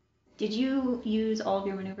 Did you use all of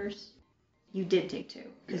your maneuvers? You did take 2.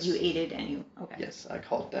 Because you aided and you... Okay. Yes, I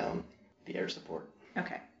called down the air support.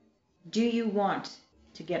 Okay. Do you want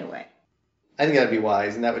to get away? I think that'd be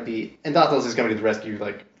wise, and that would be... And Dothos is coming to the rescue,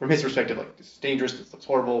 like, from his perspective, like, this is dangerous, this looks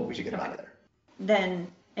horrible, we should get him out of there. Then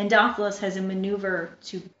Endothelus has a maneuver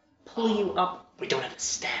to pull you up. We don't have a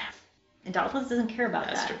staff. Endothelus doesn't care about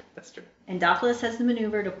that. That's true. Endothelus has the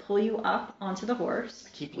maneuver to pull you up onto the horse. I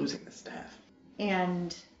keep losing the staff.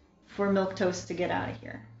 And for Milquetoast to get out of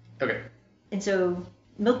here. Okay. And so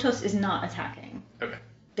Milquetoast is not attacking. Okay.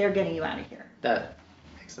 They're getting you out of here. That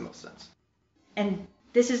makes the most sense. And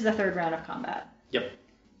this is the third round of combat. Yep.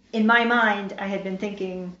 In my mind, I had been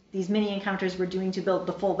thinking these mini encounters we're doing to build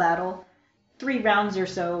the full battle. 3 rounds or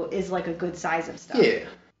so is like a good size of stuff. Yeah.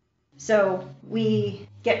 So we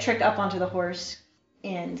get Trick up onto the horse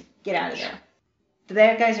and get out of there. The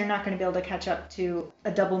bad guys are not going to be able to catch up to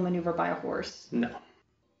a double maneuver by a horse. No.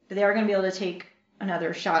 But they are going to be able to take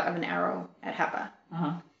another shot of an arrow at Hepa.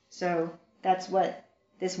 Uh-huh. So that's what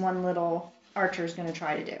this one little archer is going to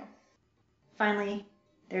try to do. Finally,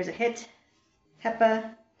 there's a hit. Hepa,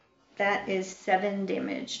 that is 7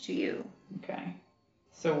 damage to you. Okay.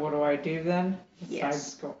 So what do I do then?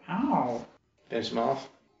 Yes. Go, ow. Finish him off.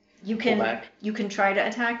 You Pull back. can try to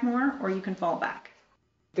attack more, or you can fall back.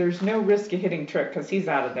 There's no risk of hitting Trick because he's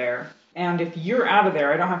out of there. And if you're out of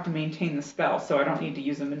there, I don't have to maintain the spell, so I don't need to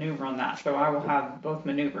use a maneuver on that. So I will have both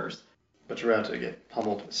maneuvers. But you're about to get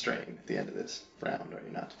pummeled with strain at the end of this round, are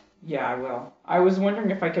you not? Yeah, I will. I was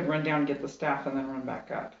wondering if I could run down and get the staff and then run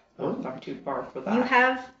back up. Oh. I'm too far for that. You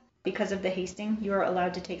have, because of the hasting, you are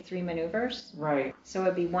allowed to take 3 maneuvers. Right, So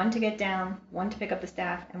it'd be 1 to get down, 1 to pick up the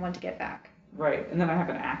staff, and 1 to get back. right. And then I have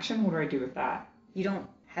an action? What do I do with that? You don't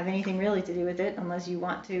have anything really to do with it unless you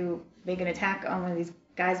want to make an attack on one of these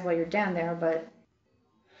guys while you're down there, but...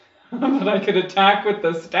 But I could attack with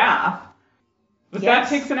the staff. But Yes.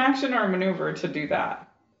 that takes an action or a maneuver to do that.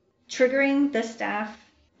 Triggering the staff,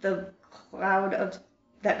 the cloud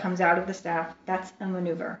that comes out of the staff, that's a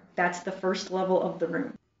maneuver. That's the first level of the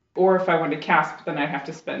rune. Or if I wanted to cast, then I'd have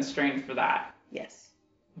to spend strain for that. Yes.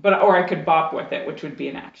 Or I could bop with it, which would be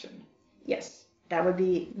an action. Yes. That would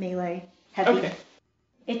be melee heavy. Okay.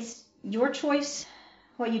 It's your choice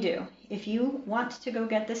what you do. If you want to go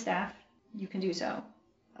get the staff, you can do so.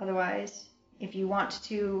 Otherwise, if you want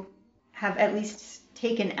to have at least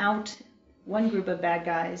taken out one group of bad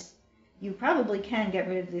guys, you probably can get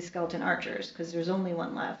rid of the skeleton archers, because there's only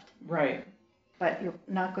 1 left. Right. But you're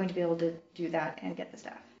not going to be able to do that and get the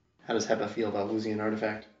staff. How does Hepa feel about losing an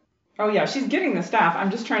artifact? Oh yeah, she's getting the staff.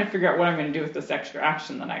 I'm just trying to figure out what I'm going to do with this extra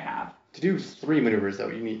action that I have. To do 3 maneuvers, though,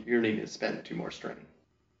 you're needing to spend 2 more strain.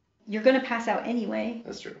 You're going to pass out anyway.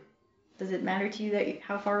 That's true. Does it matter to you that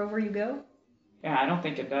how far over you go? Yeah, I don't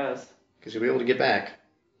think it does. Because you'll be able to get back.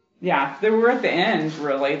 Yeah, if they were at the end,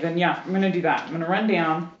 really, then yeah, I'm going to do that. I'm going to run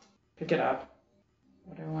down, pick it up.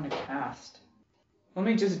 What do I want to cast? Let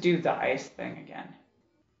me just do the ice thing again.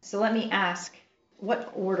 So let me ask,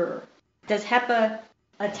 what order? Does Hepa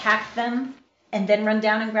attack them and then run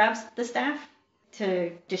down and grab the staff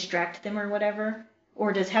to distract them or whatever?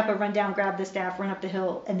 Or does Hepa run down, grab the staff, run up the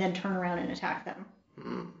hill, and then turn around and attack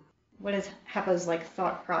them? What is Hepa's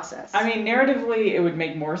thought process? I mean, narratively, it would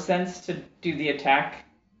make more sense to do the attack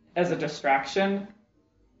as a distraction,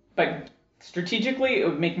 but strategically, it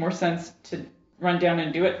would make more sense to run down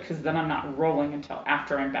and do it, because then I'm not rolling until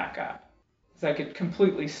after I'm back up. So I could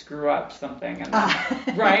completely screw up something, and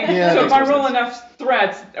then, right? Yeah, So if I roll sense. enough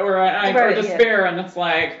threats or despair, and it's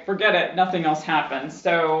like, forget it, nothing else happens.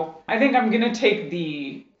 So I think I'm going to take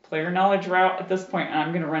the player knowledge route at this point, and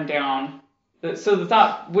I'm going to run down. So the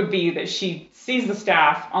thought would be that she sees the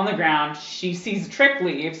staff on the ground, she sees Trick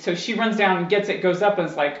leave, so she runs down and gets it, goes up, and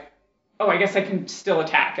is like, oh, I guess I can still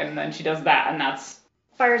attack, and then she does that, and that's...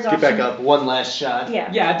 Fires off. Get back up, 1 last shot.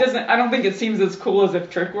 Yeah. Yeah, I don't think it seems as cool as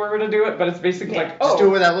if Trick were to do it, but it's basically Yeah. like, oh. Just do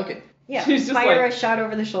it without looking. Yeah. She's just Fire like- a shot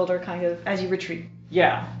over the shoulder, kind of, as you retreat.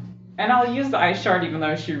 Yeah. And I'll use the ice shard even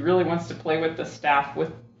though she really wants to play with the staff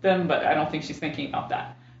with them, but I don't think she's thinking about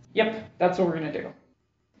that. Yep, that's what we're going to do.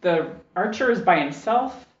 The archer is by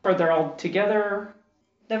himself, or they're all together?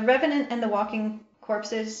 The Revenant and the Walking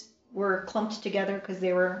Corpses were clumped together because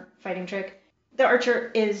they were fighting Trick. The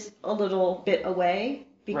archer is a little bit away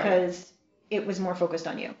because it was more focused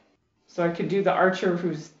on you. So I could do the archer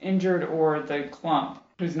who's injured or the clump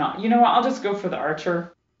who's not. You know what? I'll just go for the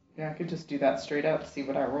archer. Yeah, I could just do that straight up, see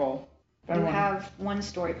what I roll. But You have 1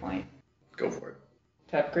 story point. Go for it.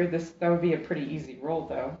 to upgrade this, that would be a pretty easy roll,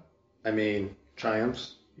 though. I mean,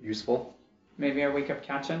 triumphs, useful. Maybe I wake up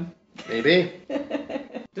Kachen. Maybe.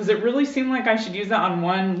 Does it really seem like I should use that on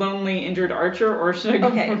one lonely injured archer, or should I go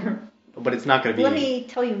Okay. for... But it's not going to be... Let me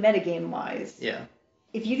tell you metagame-wise. Yeah.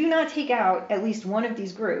 If you do not take out at least one of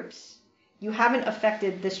these groups, You haven't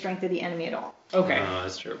affected the strength of the enemy at all. Okay.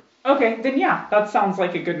 That's true. Okay, then yeah, that sounds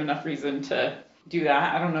like a good enough reason to do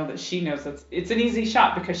that. I don't know that she knows it's an easy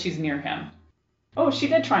shot because she's near him. Oh, she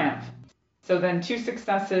did triumph. So then 2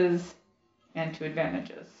 successes and 2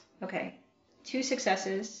 advantages. Okay. 2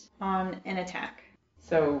 successes on an attack.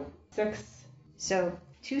 So 6. So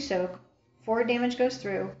 2 soak, 4 damage goes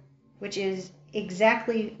through, which is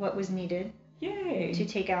exactly what was needed Yay. to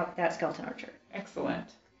take out that skeleton archer. Excellent.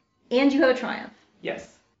 And you have a triumph.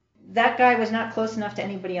 Yes. That guy was not close enough to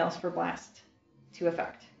anybody else for blast to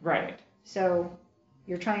affect. Right. So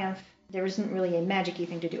your triumph, there isn't really a magic-y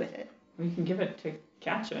thing to do with it. We can give it to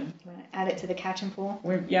Kachen. You want to add it to the Kachen pool?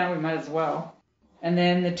 We might as well. And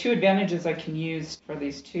then the 2 advantages I can use for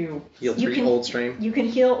these 2. Heal 3 old strain. You can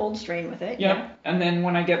heal old strain with it. Yep. Yeah. And then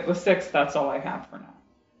when I get the 6, that's all I have for now.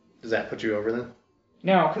 Does that put you over then?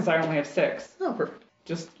 No, because I only have 6. Oh, perfect.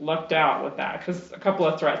 Just lucked out with that because a couple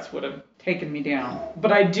of threats would have taken me down.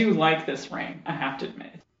 But I do like this ring, I have to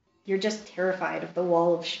admit. You're just terrified of the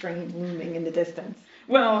wall of strain looming in the distance.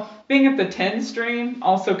 Well, being at the 10 strain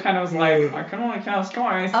also kind of was like, I can only cast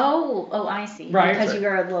twice. Oh, I see. Right. Because you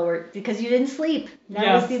are lower, because you didn't sleep. Now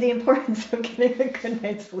Yes. we see the importance of getting a good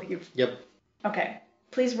night's sleep. Yep. Okay.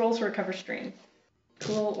 Please roll to recover strain.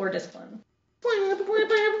 Cool or discipline.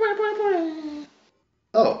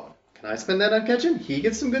 Oh, can I spend that on Kachen? He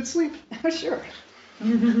gets some good sleep. Oh, sure.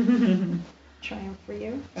 Triumph for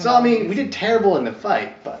you. So, I mean, we did terrible in the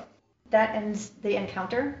fight, but... That ends the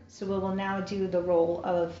encounter, so we will now do the roll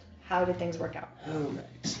of how did things work out. All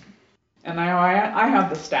right. And I have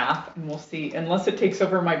the staff, and we'll see. Unless it takes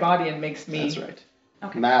over my body and makes me... That's right.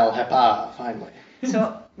 Okay. Mal Hepa, finally.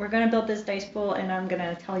 So we're going to build this dice pool, and I'm going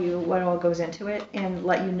to tell you what all goes into it and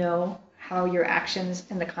let you know how your actions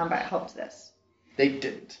in the combat helped this. They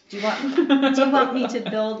didn't. Do you want me to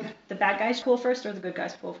build the bad guys pool first or the good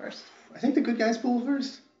guys pool first? I think the good guys pull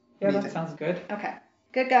first. Yeah, What do you that think? sounds good. Okay.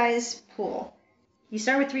 Good guys pool. You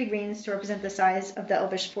start with 3 greens to represent the size of the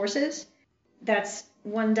elvish forces. That's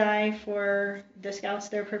 1 die for the scouts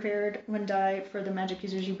that are prepared, 1 die for the magic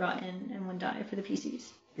users you brought in, and 1 die for the PCs.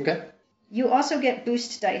 Okay. You also get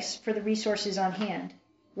boost dice for the resources on hand.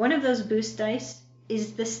 One of those boost dice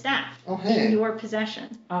is the staff in your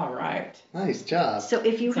possession. All right. Nice job. So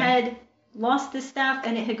if you had lost the staff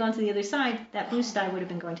and it had gone to the other side, that boost die would have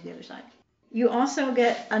been going to the other side. You also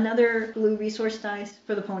get another blue resource dice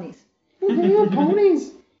for the ponies.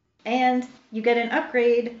 Ponies. And you get an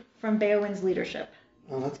upgrade from Beowyn's leadership.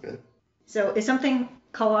 Oh, that's good. So if something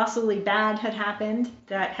colossally bad had happened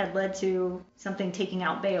that had led to something taking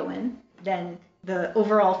out Beowyn, then the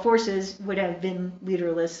overall forces would have been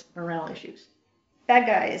leaderless morale issues. Bad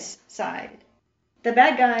guys side. The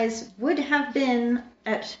bad guys would have been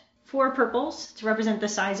at 4 purples to represent the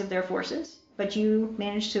size of their forces, but you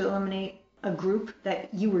managed to eliminate a group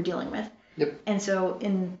that you were dealing with. Yep. And so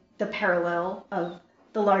in the parallel of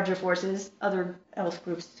the larger forces, other elf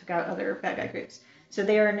groups took out other bad guy groups. So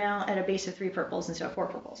they are now at a base of 3 purples instead of 4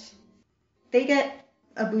 purples. They get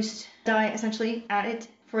a boost die essentially added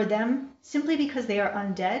for them simply because they are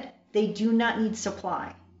undead. They do not need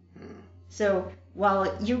supply. So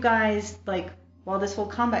while you guys, while this whole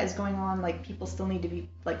combat is going on, people still need to be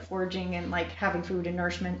foraging and having food and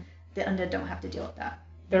nourishment, the undead don't have to deal with that.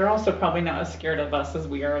 They're also probably not as scared of us as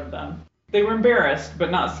we are of them. They were embarrassed,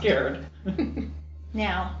 but not scared.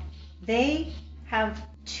 Now, they have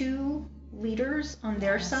 2 leaders on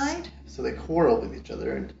their side. So they quarrel with each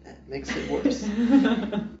other and it makes it worse.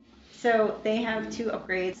 So they have 2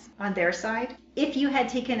 upgrades on their side. If you had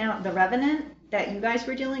taken out the Revenant that you guys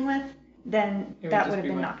were dealing with, then that would have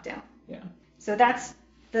been knocked down. Yeah. So that's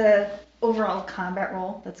the overall combat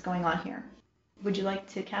roll that's going on here. Would you like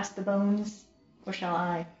to cast the bones, or shall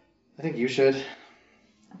I? I think you should.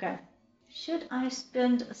 Okay. Should I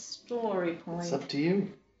spend a story point? It's up to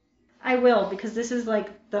you. I will, because this is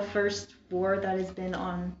the first war that has been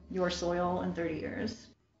on your soil in 30 years.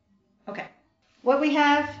 Okay. What we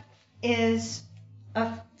have is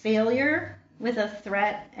a failure with a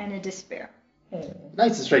threat and a despair.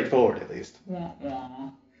 Nice and straightforward, at least. Wah,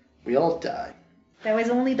 wah. We all die. That was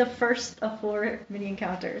only the first of 4 mini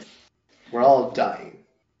encounters. We're all dying.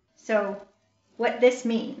 So what this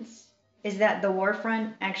means is that the war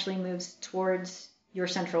front actually moves towards your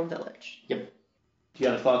central village. Yep. Do you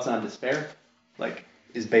have thoughts on despair?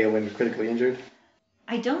 Is Beowyn critically injured?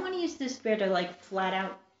 I don't want to use despair to flat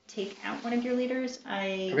out take out one of your leaders.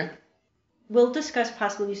 Okay. We'll discuss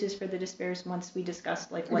possible uses for the despairs once we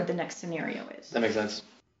discuss what the next scenario is. That makes sense.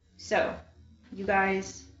 So, you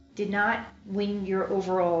guys did not win your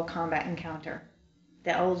overall combat encounter.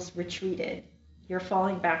 The elves retreated. You're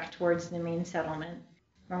falling back towards the main settlement.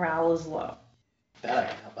 morale is low. That I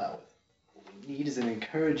can help out with. What we need is an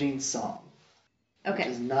encouraging song. Okay.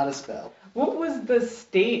 Which is not a spell. What was the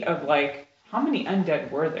state of, like, how many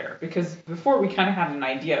undead were there? Because before we kind of had an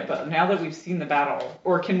idea, but now that we've seen the battle,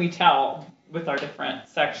 or can we tell with our different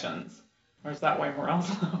sections? Or is that why morale's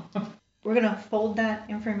low? We're going to fold that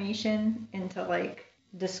information into, like,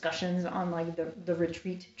 discussions on, like, the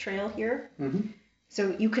retreat trail here. Mm-hmm.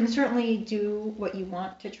 So you can certainly do what you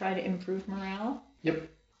want to try to improve morale. Yep.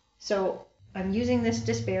 So I'm using this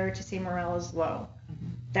despair to say morale is low.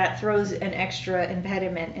 That throws an extra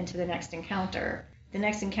impediment into the next encounter. The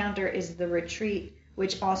next encounter is the retreat,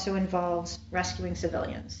 which also involves rescuing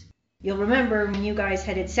civilians. You'll remember when you guys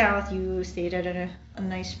headed south, you stayed at a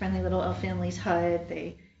nice, friendly little elf family's hut.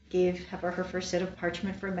 They gave Heifer her first set of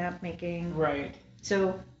parchment for map making. Right.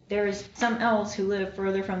 So there's some elves who live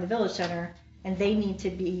further from the village center, and they need to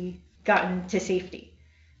be gotten to safety.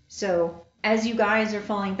 So as you guys are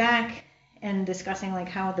falling back and discussing like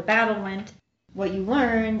how the battle went, what you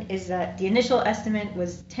learn is that the initial estimate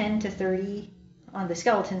was 10 to 30 on the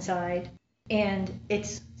skeleton side, and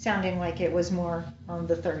it's sounding like it was more on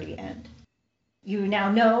the 30 end. You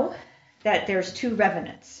now know that there's 2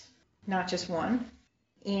 revenants, not just one,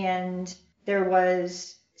 and there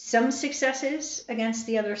was some successes against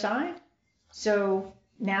the other side, so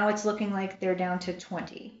now it's looking like they're down to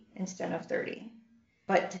 20 instead of 30.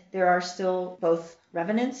 But there are still both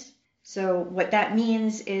revenants, so what that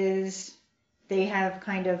means is they have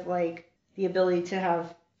kind of like the ability to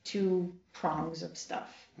have 2 prongs of stuff.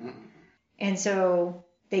 Mm. And so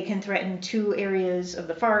they can threaten 2 areas of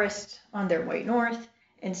the forest on their way north.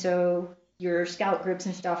 And so your scout groups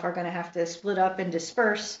and stuff are going to have to split up and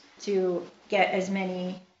disperse to get as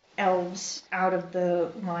many elves out of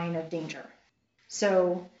the line of danger.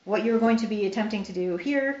 So what you're going to be attempting to do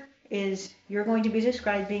here is you're going to be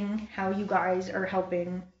describing how you guys are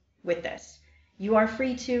helping with this. You are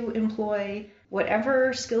free to employ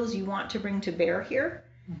whatever skills you want to bring to bear here,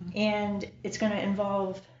 and it's going to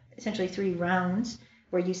involve essentially 3 rounds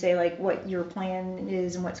where you say like what your plan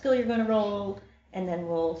is and what skill you're going to roll, and then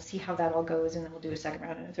we'll see how that all goes, and then we'll do a second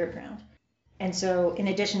round and a third round. And so in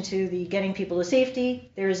addition to the getting people to safety,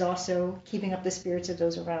 there is also keeping up the spirits of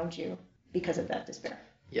those around you because of that despair.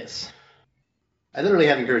 Yes. I literally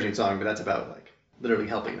have encouraging song, but that's about like literally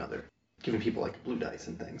helping giving people like blue dice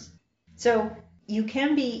and things. So you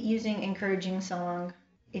can be using encouraging song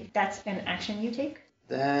if that's an action you take.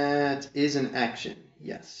 That is an action,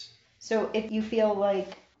 yes. So if you feel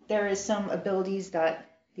like there is some abilities that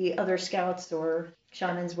the other scouts or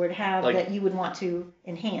shamans would have like, that you would want to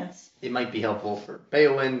enhance. It might be helpful for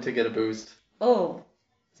Beowyn to get a boost. Oh.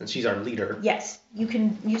 Since she's our leader. Yes, you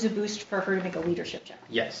can use a boost for her to make a leadership check.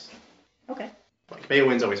 Yes. Okay. Like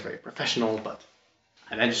Beowyn's always very professional,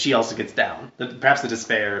 and then she also gets down. Perhaps the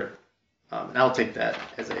despair, and I'll take that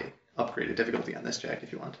as a upgraded difficulty on this check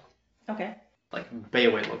if you want. Okay. Like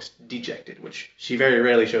Beowyn looks dejected, which she very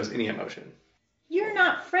rarely shows any emotion. You're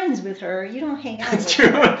not friends with her. You don't hang out That's with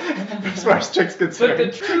true. her. As far as Trick's concerned.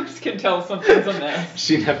 But the troops can tell something's amiss.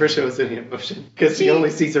 She never shows any emotion, because he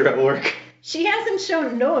only sees her at work. She hasn't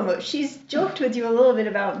shown no emotion. She's joked with you a little bit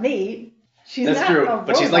about me. That's true,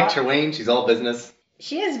 but she's like Trelane. She's all business.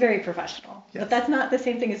 She is very professional, yes. But that's not the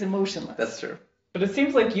same thing as emotionless. That's true. But it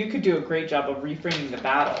seems like you could do a great job of reframing the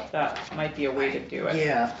battle. That might be a way to do it.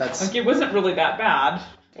 Yeah, that's... Like, it wasn't really that bad,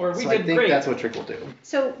 or we did great. I think that's what Trick will do.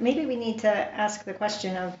 So maybe we need to ask the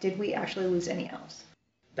question of, did we actually lose any elves?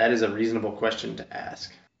 That is a reasonable question to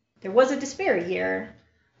ask. There was a despair here.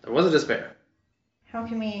 There was a despair. How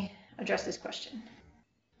can we address this question?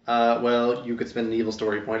 Well, you could spend an evil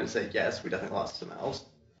story point and say, yes, we definitely lost some elves.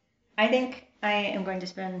 I think I am going to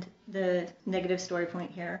spend the negative story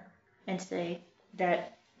point here and say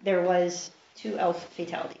that there was 2 elf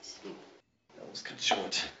fatalities. That was cut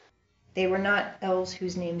short. They were not elves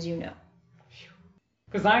whose names you know.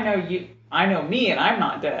 Because I know me, and I'm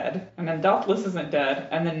not dead. And then Doubtless isn't dead,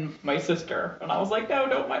 and then my sister. And I was like, no,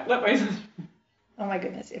 don't let my sister... Oh my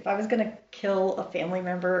goodness, if I was going to kill a family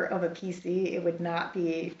member of a PC, it would not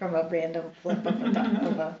be from a random flip of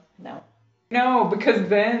a no. No, because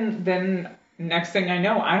then next thing I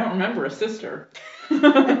know, I don't remember a sister.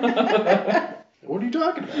 What are you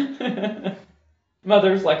talking about?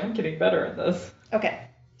 Mother's like, I'm getting better at this. Okay,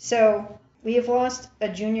 so we have lost a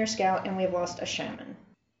junior scout and we have lost a shaman.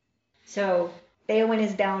 So Beowyn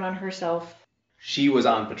is down on herself. She was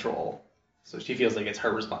on patrol, so she feels like it's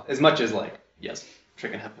her response. As much as like, yes,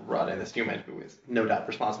 Trick and Heifer brought in this human who is no doubt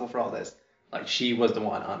responsible for all this. Like, she was the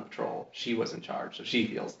one on patrol. She was in charge, so she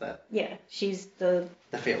feels that... Yeah, she's the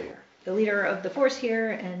failure. The leader of the force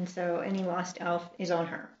here, and so any lost elf is on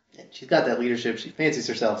her. And she's got that leadership. She fancies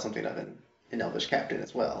herself something of an elvish captain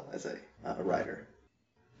as well as a rider.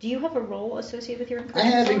 Do you have a role associated with your I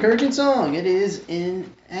encouraging have song? encouraging song. It is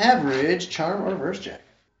an average charm or reverse check.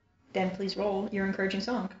 Then please roll your encouraging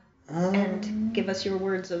song and give us your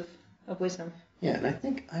words of wisdom. Yeah, and I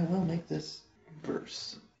think I will make this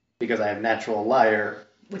verse because I have natural liar,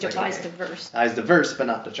 Which applies to verse. Applies to verse, but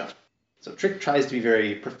not to charm. So Trick tries to be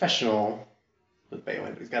very professional with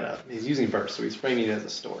Beowulf, but he's using verse, so he's framing it as a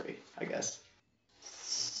story, I guess.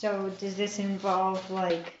 So does this involve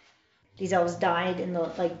like these elves died in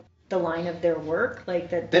the line of their work, like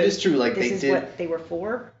that? That is true. Like this they is did. What they were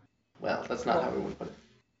for. Well, that's not how we would put it.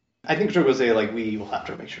 I think Trick will say like we will have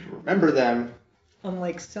to make sure to remember them.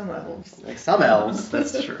 Unlike some elves. Like some elves,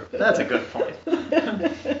 that's true. That's a good point.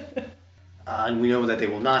 And we know that they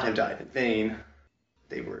will not have died in vain.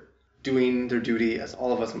 They were doing their duty as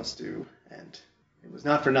all of us must do, and it was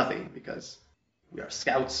not for nothing because we are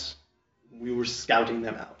scouts. We were scouting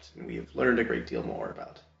them out, and we have learned a great deal more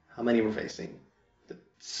about how many we're facing, the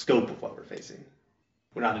scope of what we're facing.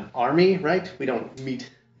 We're not an army, right? We don't meet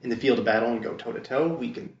in the field of battle and go toe-to-toe.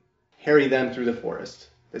 We can harry them through the forest.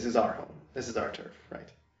 This is our home. This is our turf, right?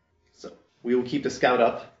 So we will keep the scout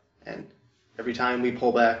up, and every time we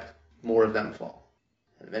pull back, more of them fall.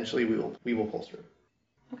 And eventually we will pull through.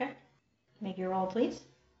 Okay. Make your roll, please.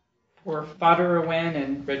 Or fodder a win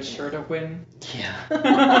and red shirt a win. Yeah.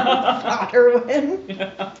 Fodder win.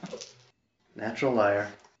 Yeah. Natural liar.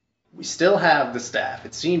 We still have the staff.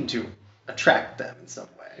 It seemed to attract them in some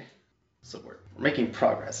way. So we're making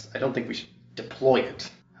progress. I don't think we should deploy it,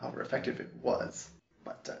 however effective it was.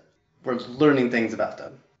 But we're learning things about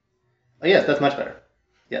them. Oh yes, that's much better.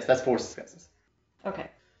 Yes, that's 4 successes. Okay.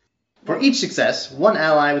 For each success, one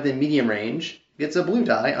ally within medium range gets a blue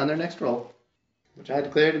die on their next roll, which I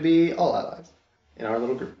declare to be all allies in our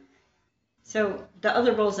little group. So the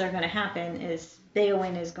other rolls that are going to happen is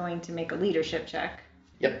Beowulf is going to make a leadership check.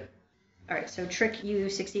 Yep. All right, so Trick, you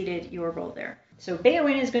succeeded your roll there. So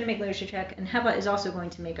Beowulf is going to make a leadership check, and Heba is also going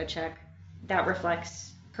to make a check that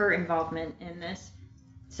reflects her involvement in this.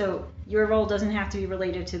 So your role doesn't have to be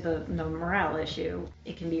related to the morale issue.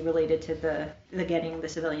 It can be related to the getting the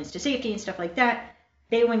civilians to safety and stuff like that.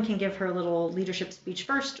 Beowulf can give her little leadership speech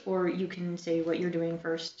first, or you can say what you're doing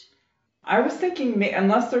first. I was thinking,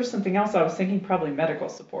 unless there's something else, I was thinking probably medical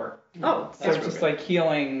support. Oh, So just like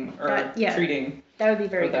healing or treating. That would be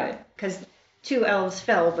very good, because 2 elves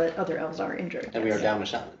fell, but other elves are injured. And we are down a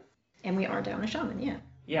shaman. And we are down a shaman, yeah.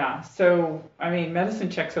 Yeah, so, I mean, medicine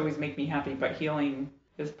checks always make me happy, but healing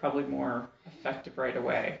is probably more effective right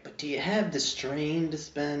away. But do you have the strain to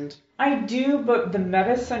spend? I do, but the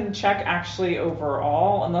medicine check actually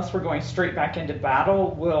overall, unless we're going straight back into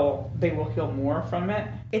battle, they will heal more from it.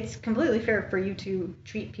 It's completely fair for you to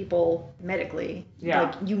treat people medically. Yeah.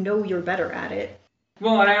 Like, you know you're better at it.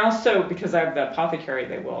 Well, and I also, because I have the apothecary,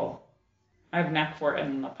 I have knack for it,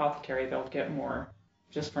 and the apothecary, they'll get more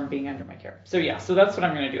just from being under my care. So yeah, so that's what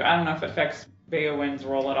I'm going to do. I don't know if it affects Beowulf's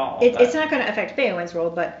role at all. It's not going to affect Beowulf's role,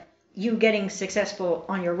 but you getting successful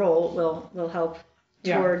on your roll will help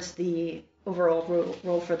towards the overall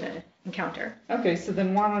roll for the encounter. Okay, so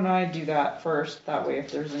then why don't I do that first? That way,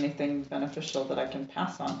 if there's anything beneficial that I can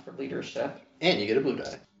pass on for leadership. And you get a blue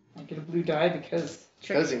die. I get a blue die because...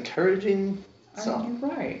 Because encouraging song. You're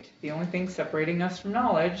right. The only thing separating us from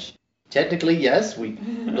knowledge. Technically, yes. We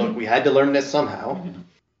had to learn this somehow.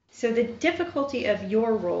 So the difficulty of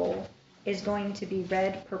your roll is going to be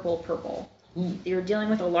red, purple, purple. You're dealing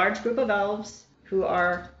with a large group of elves who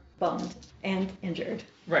are bummed and injured.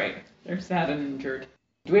 Right. They're sad and injured.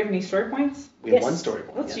 Do we have any story points? We have 1 story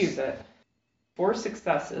point. Let's use it. 4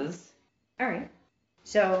 successes. All right.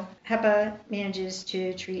 So Heba manages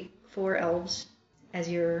to treat 4 elves as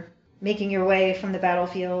you're making your way from the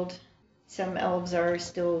battlefield. Some elves are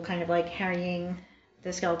still kind of like harrying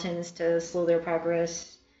the skeletons to slow their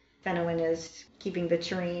progress. Fenowin is keeping the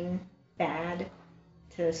terrain bad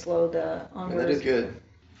to slow the onward. That is good.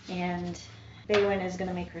 And Beowulf is going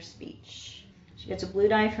to make her speech. She gets a blue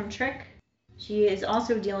die from Trick. She is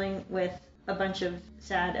also dealing with a bunch of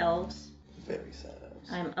sad elves. Very sad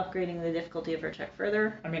elves. I'm upgrading the difficulty of her check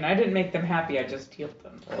further. I mean, I didn't make them happy. I just healed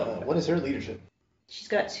them. What is her leadership? She's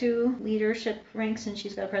got 2 leadership ranks and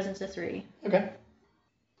she's got a presence of 3. Okay.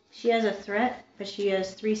 She has a threat, but she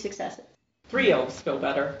has 3 successes. 3 elves feel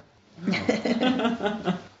better.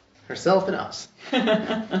 Herself and us.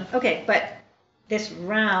 Okay, but this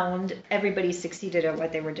round, everybody succeeded at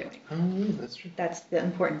what they were doing. Oh, that's true. That's the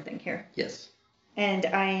important thing here. Yes. And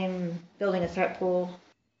I am building a threat pool.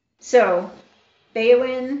 So,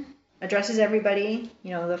 Beowulf addresses everybody.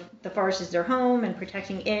 The forest is their home, and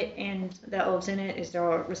protecting it and the elves in it is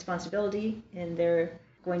their responsibility, and they're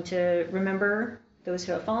going to remember those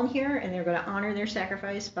who have fallen here, and they're going to honor their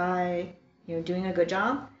sacrifice by, doing a good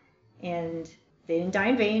job. And they didn't die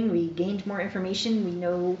in vain. We gained more information. We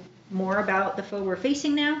know more about the foe we're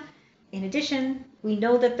facing now. In addition, we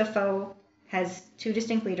know that the foe has two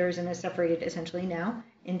distinct leaders and is separated essentially now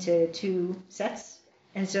into two sets.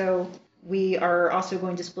 And so we are also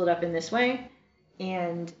going to split up in this way.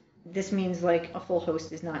 And this means like a full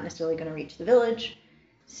host is not necessarily going to reach the village.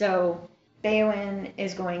 So Beowyn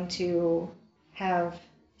is going to have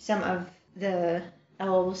some of the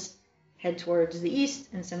elves head towards the east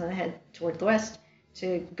and some of them head toward the west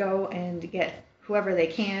to go and get whoever they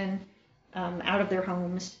can out of their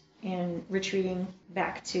homes and retreating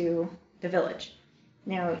back to the village.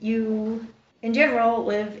 Now, you, in general,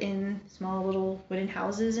 live in small little wooden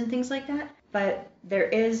houses and things like that, but there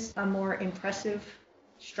is a more impressive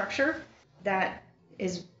structure that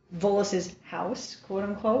is Volus's house, quote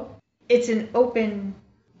unquote. It's an open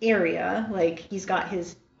area, like he's got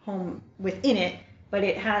his home within it, but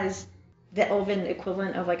it has the elven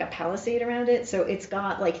equivalent of like a palisade around it, so it's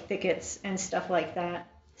got like thickets and stuff like that,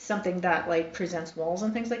 something that like presents walls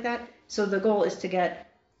and things like that. So the goal is to get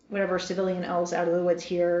whatever civilian elves out of the woods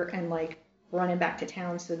here and like running back to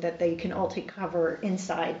town so that they can all take cover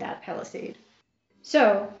inside that palisade.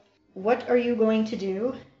 So what are you going to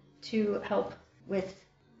do to help with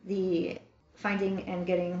the finding and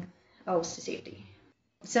getting elves to safety?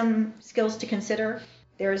 Some skills to consider.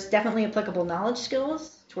 There's definitely applicable knowledge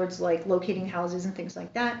skills towards like locating houses and things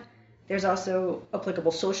like that. There's also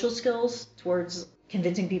applicable social skills towards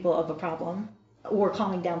convincing people of a problem or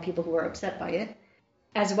calming down people who are upset by it,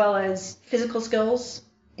 as well as physical skills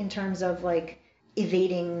in terms of like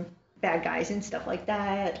evading bad guys and stuff like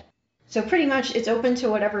that. So pretty much it's open to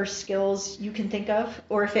whatever skills you can think of,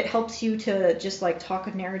 or if it helps you to just like talk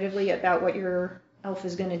narratively about what your elf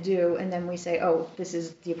is going to do, and then we say, oh, this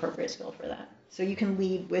is the appropriate skill for that. So you can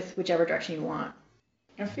lead with whichever direction you want.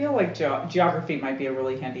 I feel like geography might be a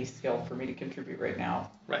really handy skill for me to contribute right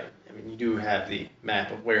now. Right. I mean, you do have the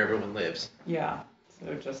map of where everyone lives. Yeah.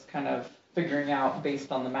 So just kind of figuring out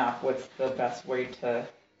based on the map what's the best way to...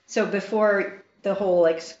 So before the whole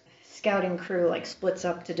like scouting crew like splits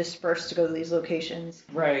up to disperse to go to these locations,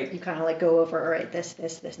 right, you kind of like go over, all right, this,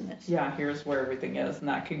 and this. Yeah, here's where everything is, and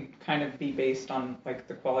that could kind of be based on like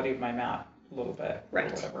the quality of my map a little bit,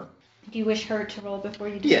 right, or whatever. Do you wish her to roll before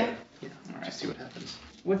you do that? Yeah. All right. Just see what happens.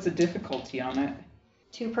 What's the difficulty on it?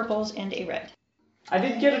 2 purples and a red. I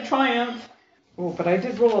did get a triumph. Oh, but I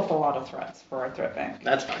did roll up a lot of threats for our threat bank.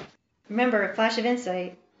 That's fine. Remember, flash of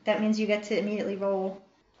insight, that means you get to immediately roll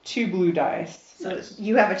 2 blue dice. So nice.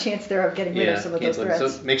 You have a chance there of getting rid of some of those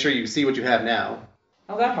threats. So make sure you see what you have now.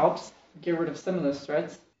 Oh, that helps. Get rid of some of those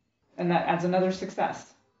threats. And that adds another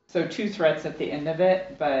success. So 2 threats at the end of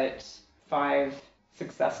it, but 5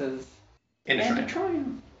 successes. And a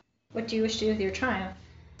triumph. What do you wish to do with your triumph?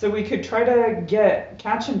 So we could try to get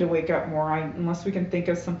Kachen to wake up more, unless we can think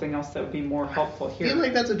of something else that would be more helpful here. I feel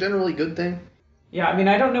like that's a generally good thing. Yeah, I mean,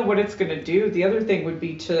 I don't know what it's going to do. The other thing would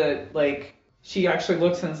be to, like, she actually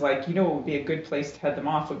looks and is like, what would be a good place to head them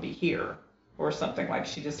off would be here. Or something like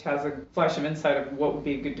she just has a flash of insight of what would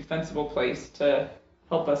be a good defensible place to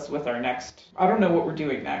help us with our next... I don't know what we're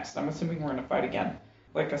doing next. I'm assuming we're going to fight again.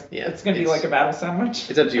 It's going to be like a battle sandwich.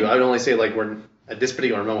 It's up to you. I would only say, like, we're at this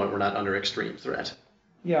particular moment, we're not under extreme threat.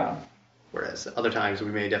 Yeah. Whereas other times,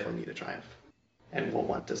 we may definitely need a triumph. And we'll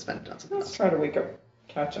want to spend it on something else. Let's try to wake up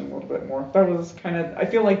Kachen a little bit more. That was kind of... I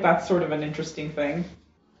feel like that's sort of an interesting thing.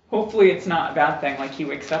 Hopefully it's not a bad thing, like he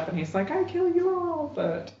wakes up and he's like, I kill you all,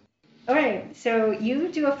 but... Okay, so you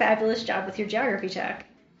do a fabulous job with your geography check.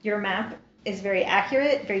 Your map is very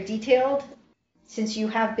accurate, very detailed. Since you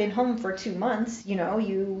have been home for 2 months,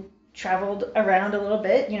 you traveled around a little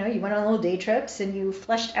bit, you went on little day trips and you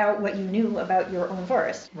fleshed out what you knew about your own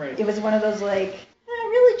forest. Right. It was one of those really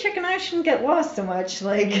Chick and I shouldn't get lost so much,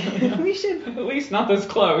 we should... At least not this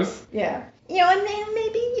close. Yeah. And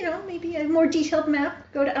then maybe a more detailed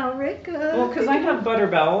map, go to Alric. Well, because I have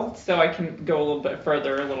Butterbell, so I can go a little bit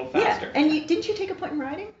further, a little faster. Yeah, and didn't you take a point in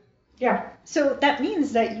riding? Yeah. So that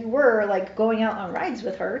means that you were, going out on rides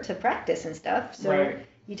with her to practice and stuff. So right.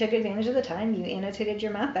 You took advantage of the time, you annotated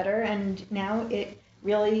your map better, and now it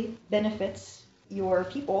really benefits your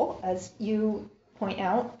people as you point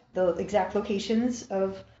out the exact locations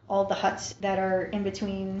of all the huts that are in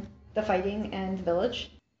between the fighting and the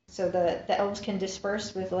village. So the elves can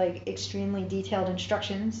disperse with extremely detailed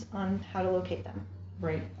instructions on how to locate them.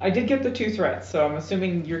 Right. I did get the 2 threats, so I'm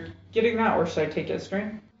assuming you're getting that, or should I take it as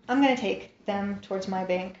string? I'm going to take them towards my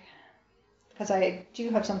bank. because I do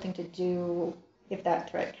have something to do if that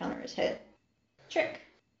threat counter is hit. Trick.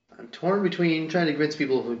 I'm torn between trying to convince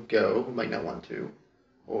people who go, who might not want to,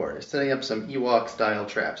 or setting up some Ewok-style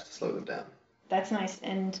traps to slow them down. That's nice,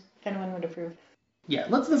 and Fenwin would approve. Yeah,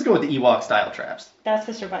 let's go with the Ewok-style traps. That's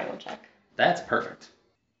the survival check. That's perfect.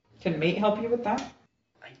 Can mate help you with that?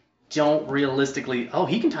 Don't realistically... Oh,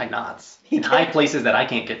 he can tie knots He in can. high places that I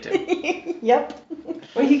can't get to. Yep.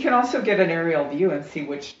 Well, he can also get an aerial view and see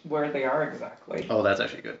where they are exactly. Oh, that's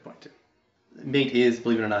actually a good point, too. Mate is,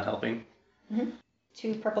 believe it or not, helping. Mm-hmm.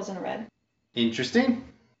 2 purples and a red. Interesting.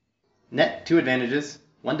 Net 2 advantages.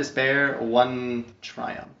 1 despair, 1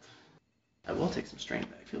 triumph. I will take some strain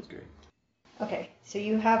back. Feels great. Okay, so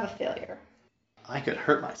you have a failure. I could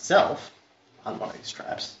hurt myself on one of these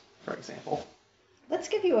traps, for example. Let's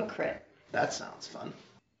give you a crit. That sounds fun.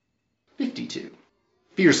 52.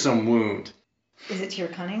 Fearsome wound. Is it to your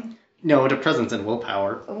cunning? No, to presence and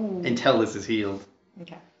willpower. Oh. Until this is healed.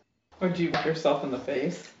 Okay. Would you whack yourself in the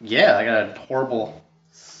face? Yeah, I got a horrible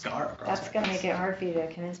scar across That's my going to face. make it hard for you to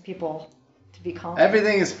convince people to be calm.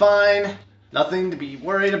 Everything is fine. Nothing to be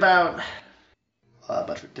worried about.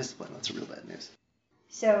 But for discipline, that's real bad news.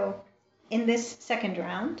 So, in this second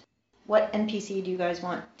round, what NPC do you guys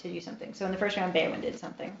want to do something? So in the first round, Beowyn did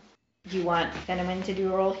something. Do you want Fenwin to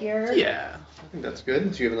do a roll here? Yeah. I think that's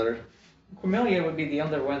good. So you have another... Quimilia would be the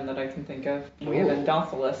other one that I can think of. We have Ooh.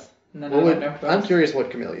 Endothelus, and then What I would, don't know who I'm else. curious what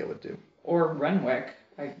Camellia would do. Or Renwick.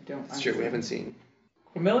 I don't. It's true, we haven't seen.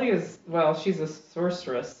 Quimilia's, well, she's a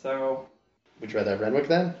sorceress, so Would you rather have Renwick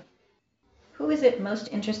then? Who is it most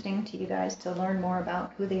interesting to you guys to learn more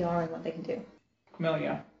about who they are and what they can do?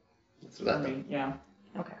 Quimilia. Let's do For that then. me, yeah.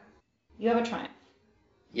 Okay. You have a triumph.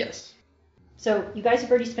 Yes. So you guys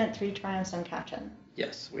have already spent 3 triumphs on Kachen,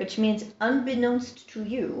 Yes. which means unbeknownst to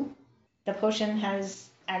you, the potion has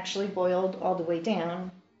actually boiled all the way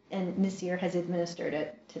down, and Nasir has administered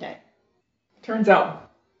it today. Turns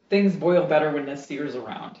out things boil better when Nasir's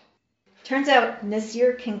around. Turns out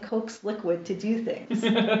Nasir can coax liquid to do things.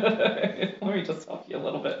 Let me just help you a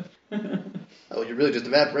little bit. Oh, you're really just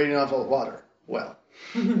evaporating off all the water. Well.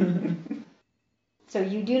 So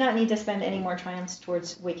you do not need to spend any more triumphs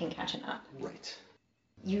towards waking Kachen up. Right.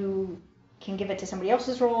 You can give it to somebody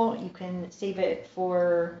else's roll. You can save it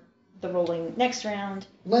for the rolling next round.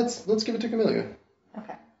 Let's give it to Camellia.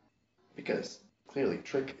 Okay. Because clearly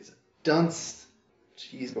Trick is a dunce.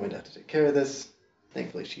 She's going to have to take care of this.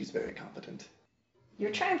 Thankfully, she's very competent.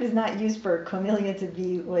 Your triumph is not used for Camellia to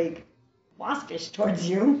be, like, waspish towards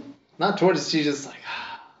you. Not towards us, she's just like,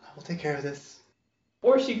 I will take care of this.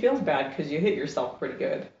 Or she feels bad because you hit yourself pretty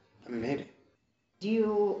good. I mean, maybe. Do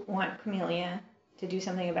you want Camellia to do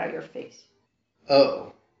something about your face?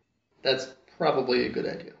 Oh, that's probably a good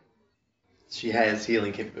idea. She has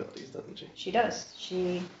healing capabilities, doesn't she? She does.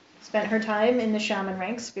 She spent her time in the shaman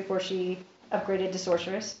ranks before she upgraded to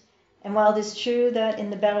sorceress. And while it is true that in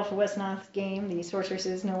the Battle for Westnoth game, the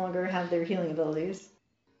sorceresses no longer have their healing abilities,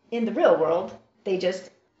 in the real world, they just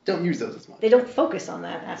Don't use those as much. They don't focus on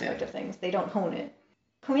that aspect Yeah. of things. They don't hone it.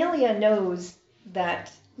 Camellia knows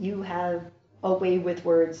that you have a way with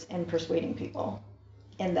words and persuading people,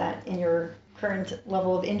 and that in your current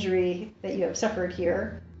level of injury that you have suffered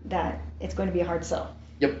here, that it's going to be a hard sell.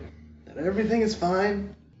 Yep. That everything is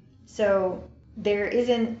fine. So there is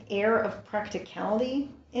an air of practicality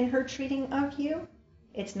in her treating of you.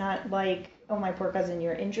 It's not like, oh, my poor cousin,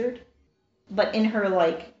 you're injured. But in her,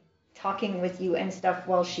 like, talking with you and stuff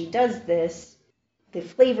while she does this, the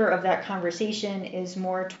flavor of that conversation is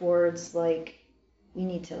more towards, like, we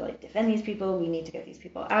need to, like, defend these people, we need to get these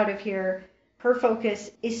people out of here. Her focus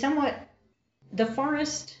is somewhat, the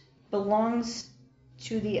forest belongs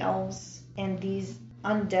to the elves, and these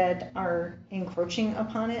undead are encroaching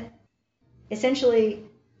upon it. Essentially,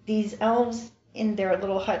 these elves in their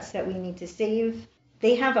little huts that we need to save,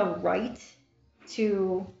 they have a right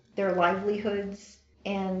to their livelihoods,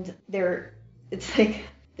 and it's like,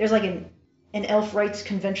 there's like an elf rights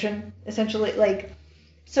convention, essentially. Like,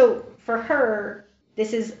 so for her,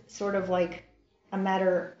 this is sort of like a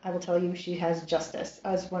matter, I will tell you, she has justice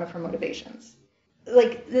as one of her motivations.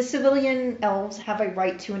 Like, the civilian elves have a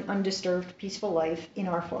right to an undisturbed, peaceful life in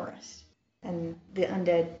our forest, and the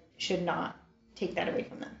undead should not take that away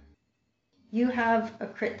from them. You have a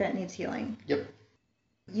crit that needs healing. Yep.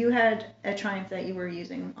 You had a triumph that you were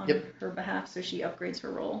using on Yep. her behalf, so she upgrades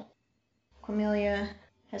her roll. Camellia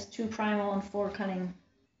has 2 primal and 4 cunning.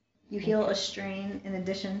 You heal a strain in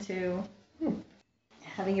addition to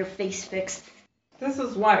having your face fixed. This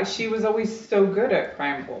is why she was always so good at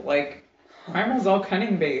Primal. Like, Primal's all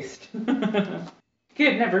cunning based. He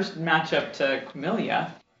could never match up to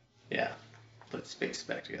Quimilia. Yeah. Put its face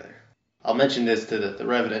back together. I'll mention this to the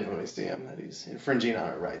Revenant when we see him, that he's infringing on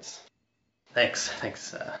our rights. Thanks,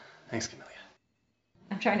 Camellia.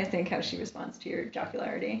 I'm trying to think how she responds to your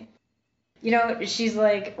jocularity. You know, she's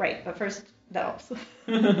like, right, but first, the elves.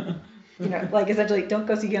 You know, like, essentially, don't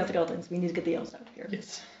go seeking out the skeletons. We need to get the elves out of here.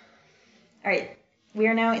 Yes. All right. We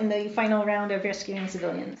are now in the final round of rescuing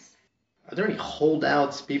civilians. Are there any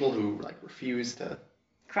holdouts, people who, like, refuse to...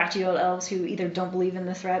 Crotchety old elves who either don't believe in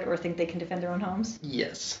the threat or think they can defend their own homes?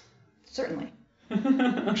 Yes. Certainly.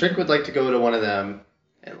 Trick would like to go to one of them,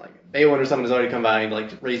 and, like, Baywin or someone has already come by and,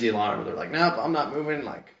 like, raise the alarm. They're like, nope, I'm not moving.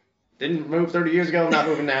 Like, didn't move 30 years ago, I'm not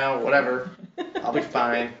moving now, whatever. I'll be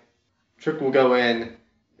fine. Trick will go in,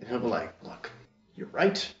 and he'll be like, look, you're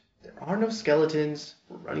right. There are no skeletons.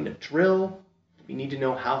 We're running a drill. We need to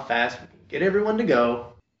know how fast we can get everyone to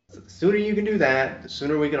go. So the sooner you can do that, the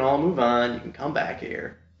sooner we can all move on. You can come back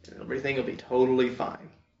here, and everything will be totally fine.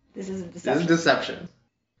 This is a This deception. is deception.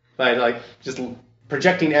 By, like, just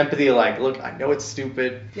projecting empathy, like, look, I know it's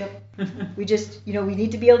stupid. Yep. We just, you know, we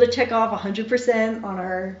need to be able to check off 100% on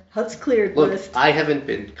our Huts cleared Look, list. I haven't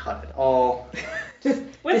been cut at all.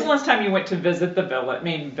 When's the last time you went to visit the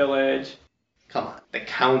main village? Come on. The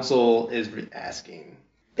council is asking.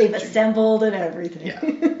 They've assembled and everything.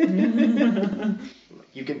 Yeah.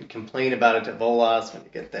 You can complain about it to Volas when you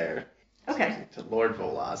get there. Okay. To Lord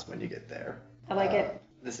Volas when you get there. I like it.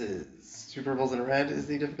 This is 2 purples and a red is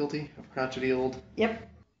the difficulty of Crotchety Old. Yep.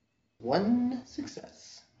 1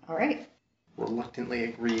 success. All right. Reluctantly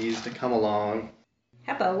agrees to come along.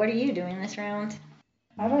 Heppa, what are you doing this round?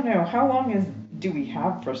 I don't know. How long do we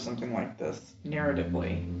have for something like this,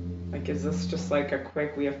 narratively? Like, is this just like a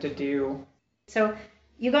quick, we have to do... So,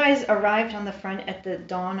 you guys arrived on the front at the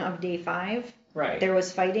dawn of day 5. Right. There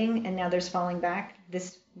was fighting, and now there's falling back.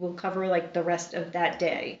 This will cover, like, the rest of that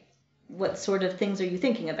day. What sort of things are you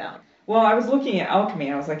thinking about? Well, I was looking at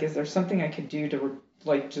alchemy. I was like, is there something I could do to,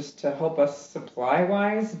 like, just to help us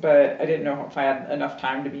supply-wise? But I didn't know if I had enough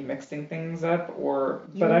time to be mixing things up,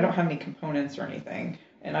 but I don't have any components or anything.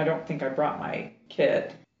 And I don't think I brought my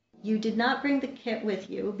kit. You did not bring the kit with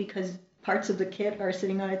you because parts of the kit are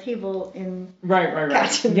sitting on a table in Right.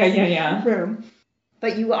 Kachen's Yeah. room.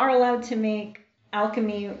 But you are allowed to make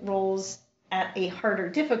alchemy rolls at a harder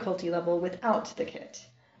difficulty level without the kit.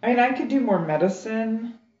 I mean, I could do more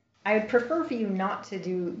medicine. I would prefer for you not to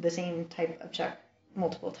do the same type of check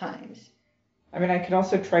multiple times. I mean, I could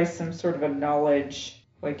also try some sort of a knowledge,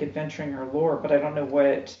 like adventuring or lore, but I don't know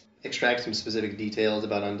what... Extract some specific details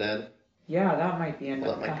about undead. Yeah, that might be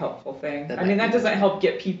Well, that might a be- helpful thing. that I might mean, be that doesn't help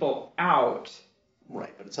get people out.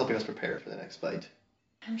 Right, but it's helping us prepare for the next fight.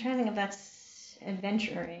 I'm trying to think if that's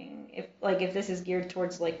adventuring. If this is geared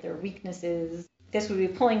towards like their weaknesses. This would be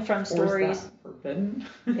pulling from Or stories. is that forbidden?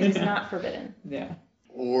 It is not forbidden. Yeah.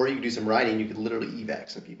 Or you could do some writing. You could literally evac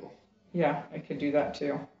some people. Yeah, I could do that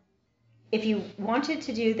too. If you wanted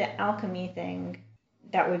to do the alchemy thing,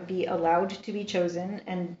 that would be allowed to be chosen,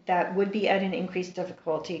 and that would be at an increased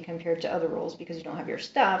difficulty compared to other roles because you don't have your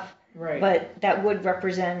stuff. Right. But that would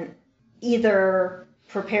represent either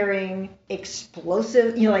preparing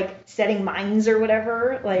explosive, like setting mines or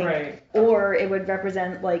whatever, Right. or it would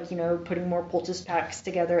represent putting more poultice packs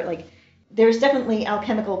together. Like, there's definitely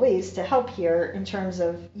alchemical ways to help here in terms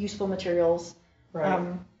of useful materials, Right.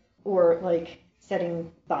 or like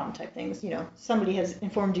setting bomb type things. Somebody has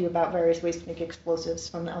informed you about various ways to make explosives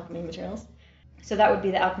from the alchemy materials. So that would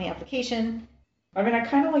be the alchemy application. I mean, I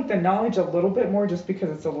kind of like the knowledge a little bit more just because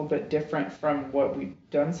it's a little bit different from what we've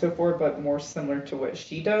done so far, but more similar to what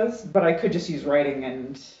she does. But I could just use writing,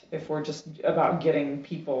 and if we're just about getting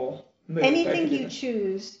people moved. I Anything could do you that.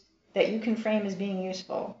 choose that you can frame as being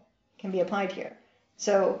useful can be applied here.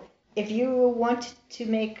 So if you want to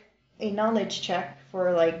make a knowledge check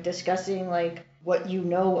for discussing what you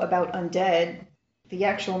know about undead, the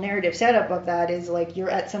actual narrative setup of that is you're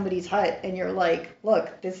at somebody's hut and you're like,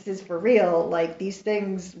 look, this is for real, these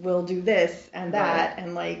things will do this and that, Right.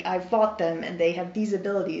 and I've fought them and they have these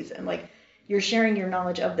abilities, and you're sharing your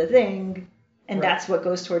knowledge of the thing, and Right. that's what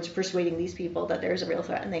goes towards persuading these people that there's a real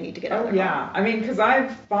threat and they need to get out Oh, of their yeah. home. I mean, because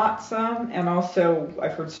I've fought some, and also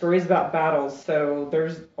I've heard stories about battles, so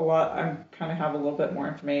there's a lot, I kind of have a little bit more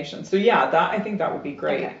information. So yeah, I think that would be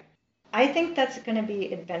great. Okay. I think that's going to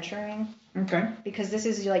be adventuring, Okay. because this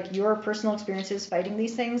is your personal experiences fighting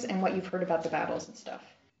these things and what you've heard about the battles and stuff.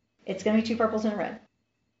 It's going to be 2 purples and a red.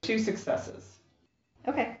 2 successes.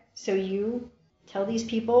 Okay, so you tell these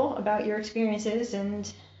people about your experiences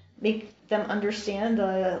and make them understand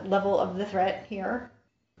the level of the threat here,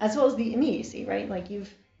 as well as the immediacy, right?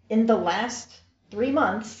 In the last 3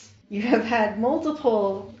 months, you have had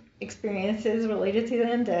multiple experiences related to the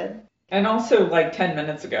undead. And also like 10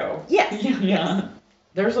 minutes ago. Yes. Yeah. Yes.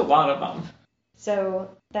 There's a lot of them. So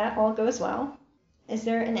that all goes well. Is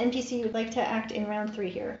there an NPC you'd like to act in round 3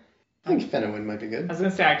 here? I think Fenowin might be I good. was going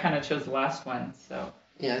to say I kind of chose the last one, so.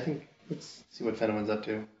 Yeah, I think let's see what Fenowin's up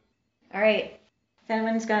to. All right.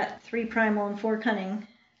 Fenowin's got 3 primal and 4 cunning.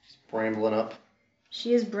 She's brambling up.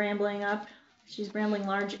 She is brambling up. She's brambling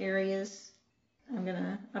large areas. I'm going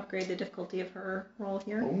to upgrade the difficulty of her roll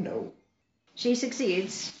here. Oh no. She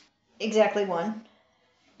succeeds. Exactly 1.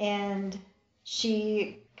 And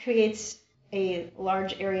she creates a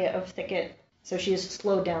large area of thicket, so she has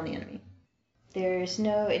slowed down the enemy. There's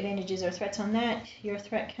no advantages or threats on that. Your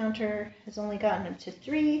threat counter has only gotten up to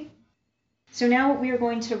 3. So now we are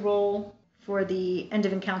going to roll for the end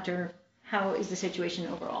of encounter. How is the situation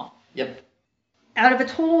overall? Yep. Out of a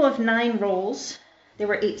total of 9 rolls, there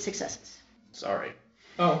were 8 successes. Sorry.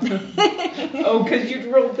 Oh. Oh, because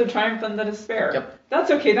you rolled the triumph and the despair. Yep.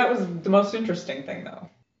 That's okay. That was the most interesting thing, though.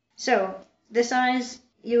 So the size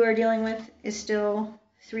you are dealing with is still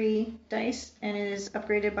 3 dice and is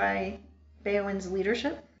upgraded by Beowyn's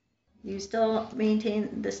leadership. You still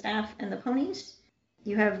maintain the staff and the ponies.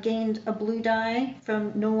 You have gained a blue die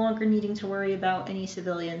from no longer needing to worry about any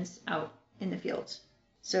civilians out in the fields.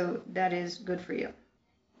 So that is good for you.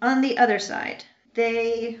 On the other side,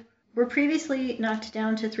 they were previously knocked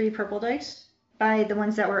down to 3 purple dice by the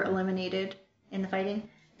ones that were eliminated in the fighting.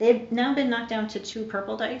 They've now been knocked down to 2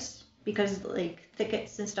 purple dice because like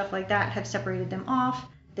thickets and stuff like that have separated them off.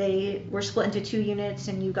 They were split into 2 units,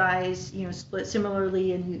 and you guys, split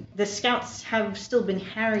similarly. And the scouts have still been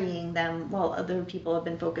harrying them while other people have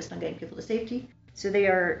been focused on getting people to safety. So they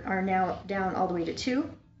are now down all the way to 2.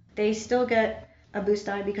 They still get a boost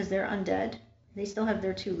die because they're undead. They still have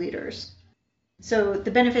their 2 leaders. So the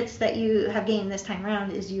benefits that you have gained this time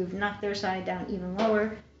around is you've knocked their side down even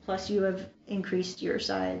lower, plus you have increased your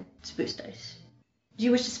side's boost dice. Do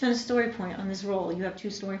you wish to spend a story point on this roll? You have 2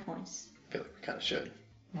 story points. I feel like we kind of should.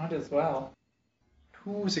 Might as well.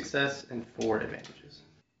 2 success and 4 advantages.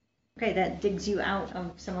 Okay, that digs you out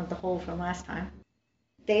of some of the hole from last time.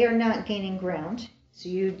 They are not gaining ground, so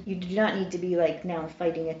you do not need to be now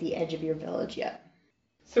fighting at the edge of your village yet.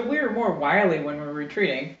 So we're more wily when we're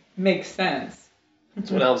retreating. Makes sense. That's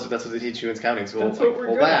what they teach you in scouting school. That's what we're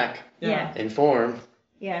Pull good back, Yeah. inform.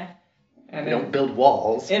 Yeah. And You don't build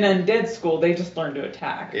walls. in undead school, they just learn to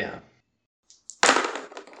attack. Yeah.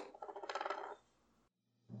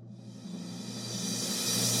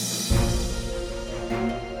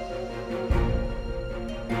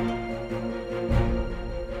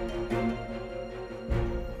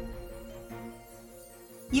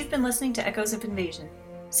 You've been listening to Echoes of Invasion,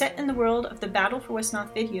 set in the world of the Battle for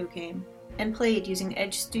Westnoth video game and played using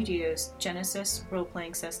Edge Studios' Genesis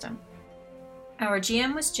role-playing system. Our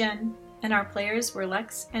GM was Jen, and our players were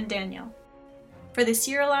Lex and Daniel. For the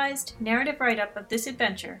serialized narrative write-up of this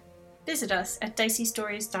adventure, visit us at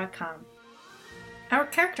diceystories.com. Our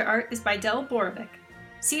character art is by Del Borovic.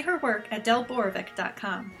 See her work at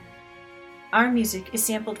delborovic.com. Our music is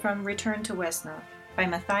sampled from Return to Westnoth by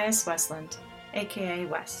Matthias Westland, aka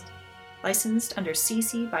West, licensed under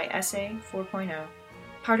CC by SA 4.0,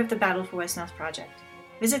 part of the Battle for Westnoth project.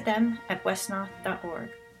 Visit them at westnoth.org.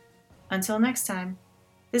 Until next time,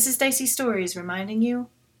 this is Dicey Stories reminding you,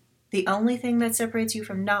 the only thing that separates you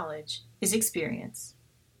from knowledge is experience.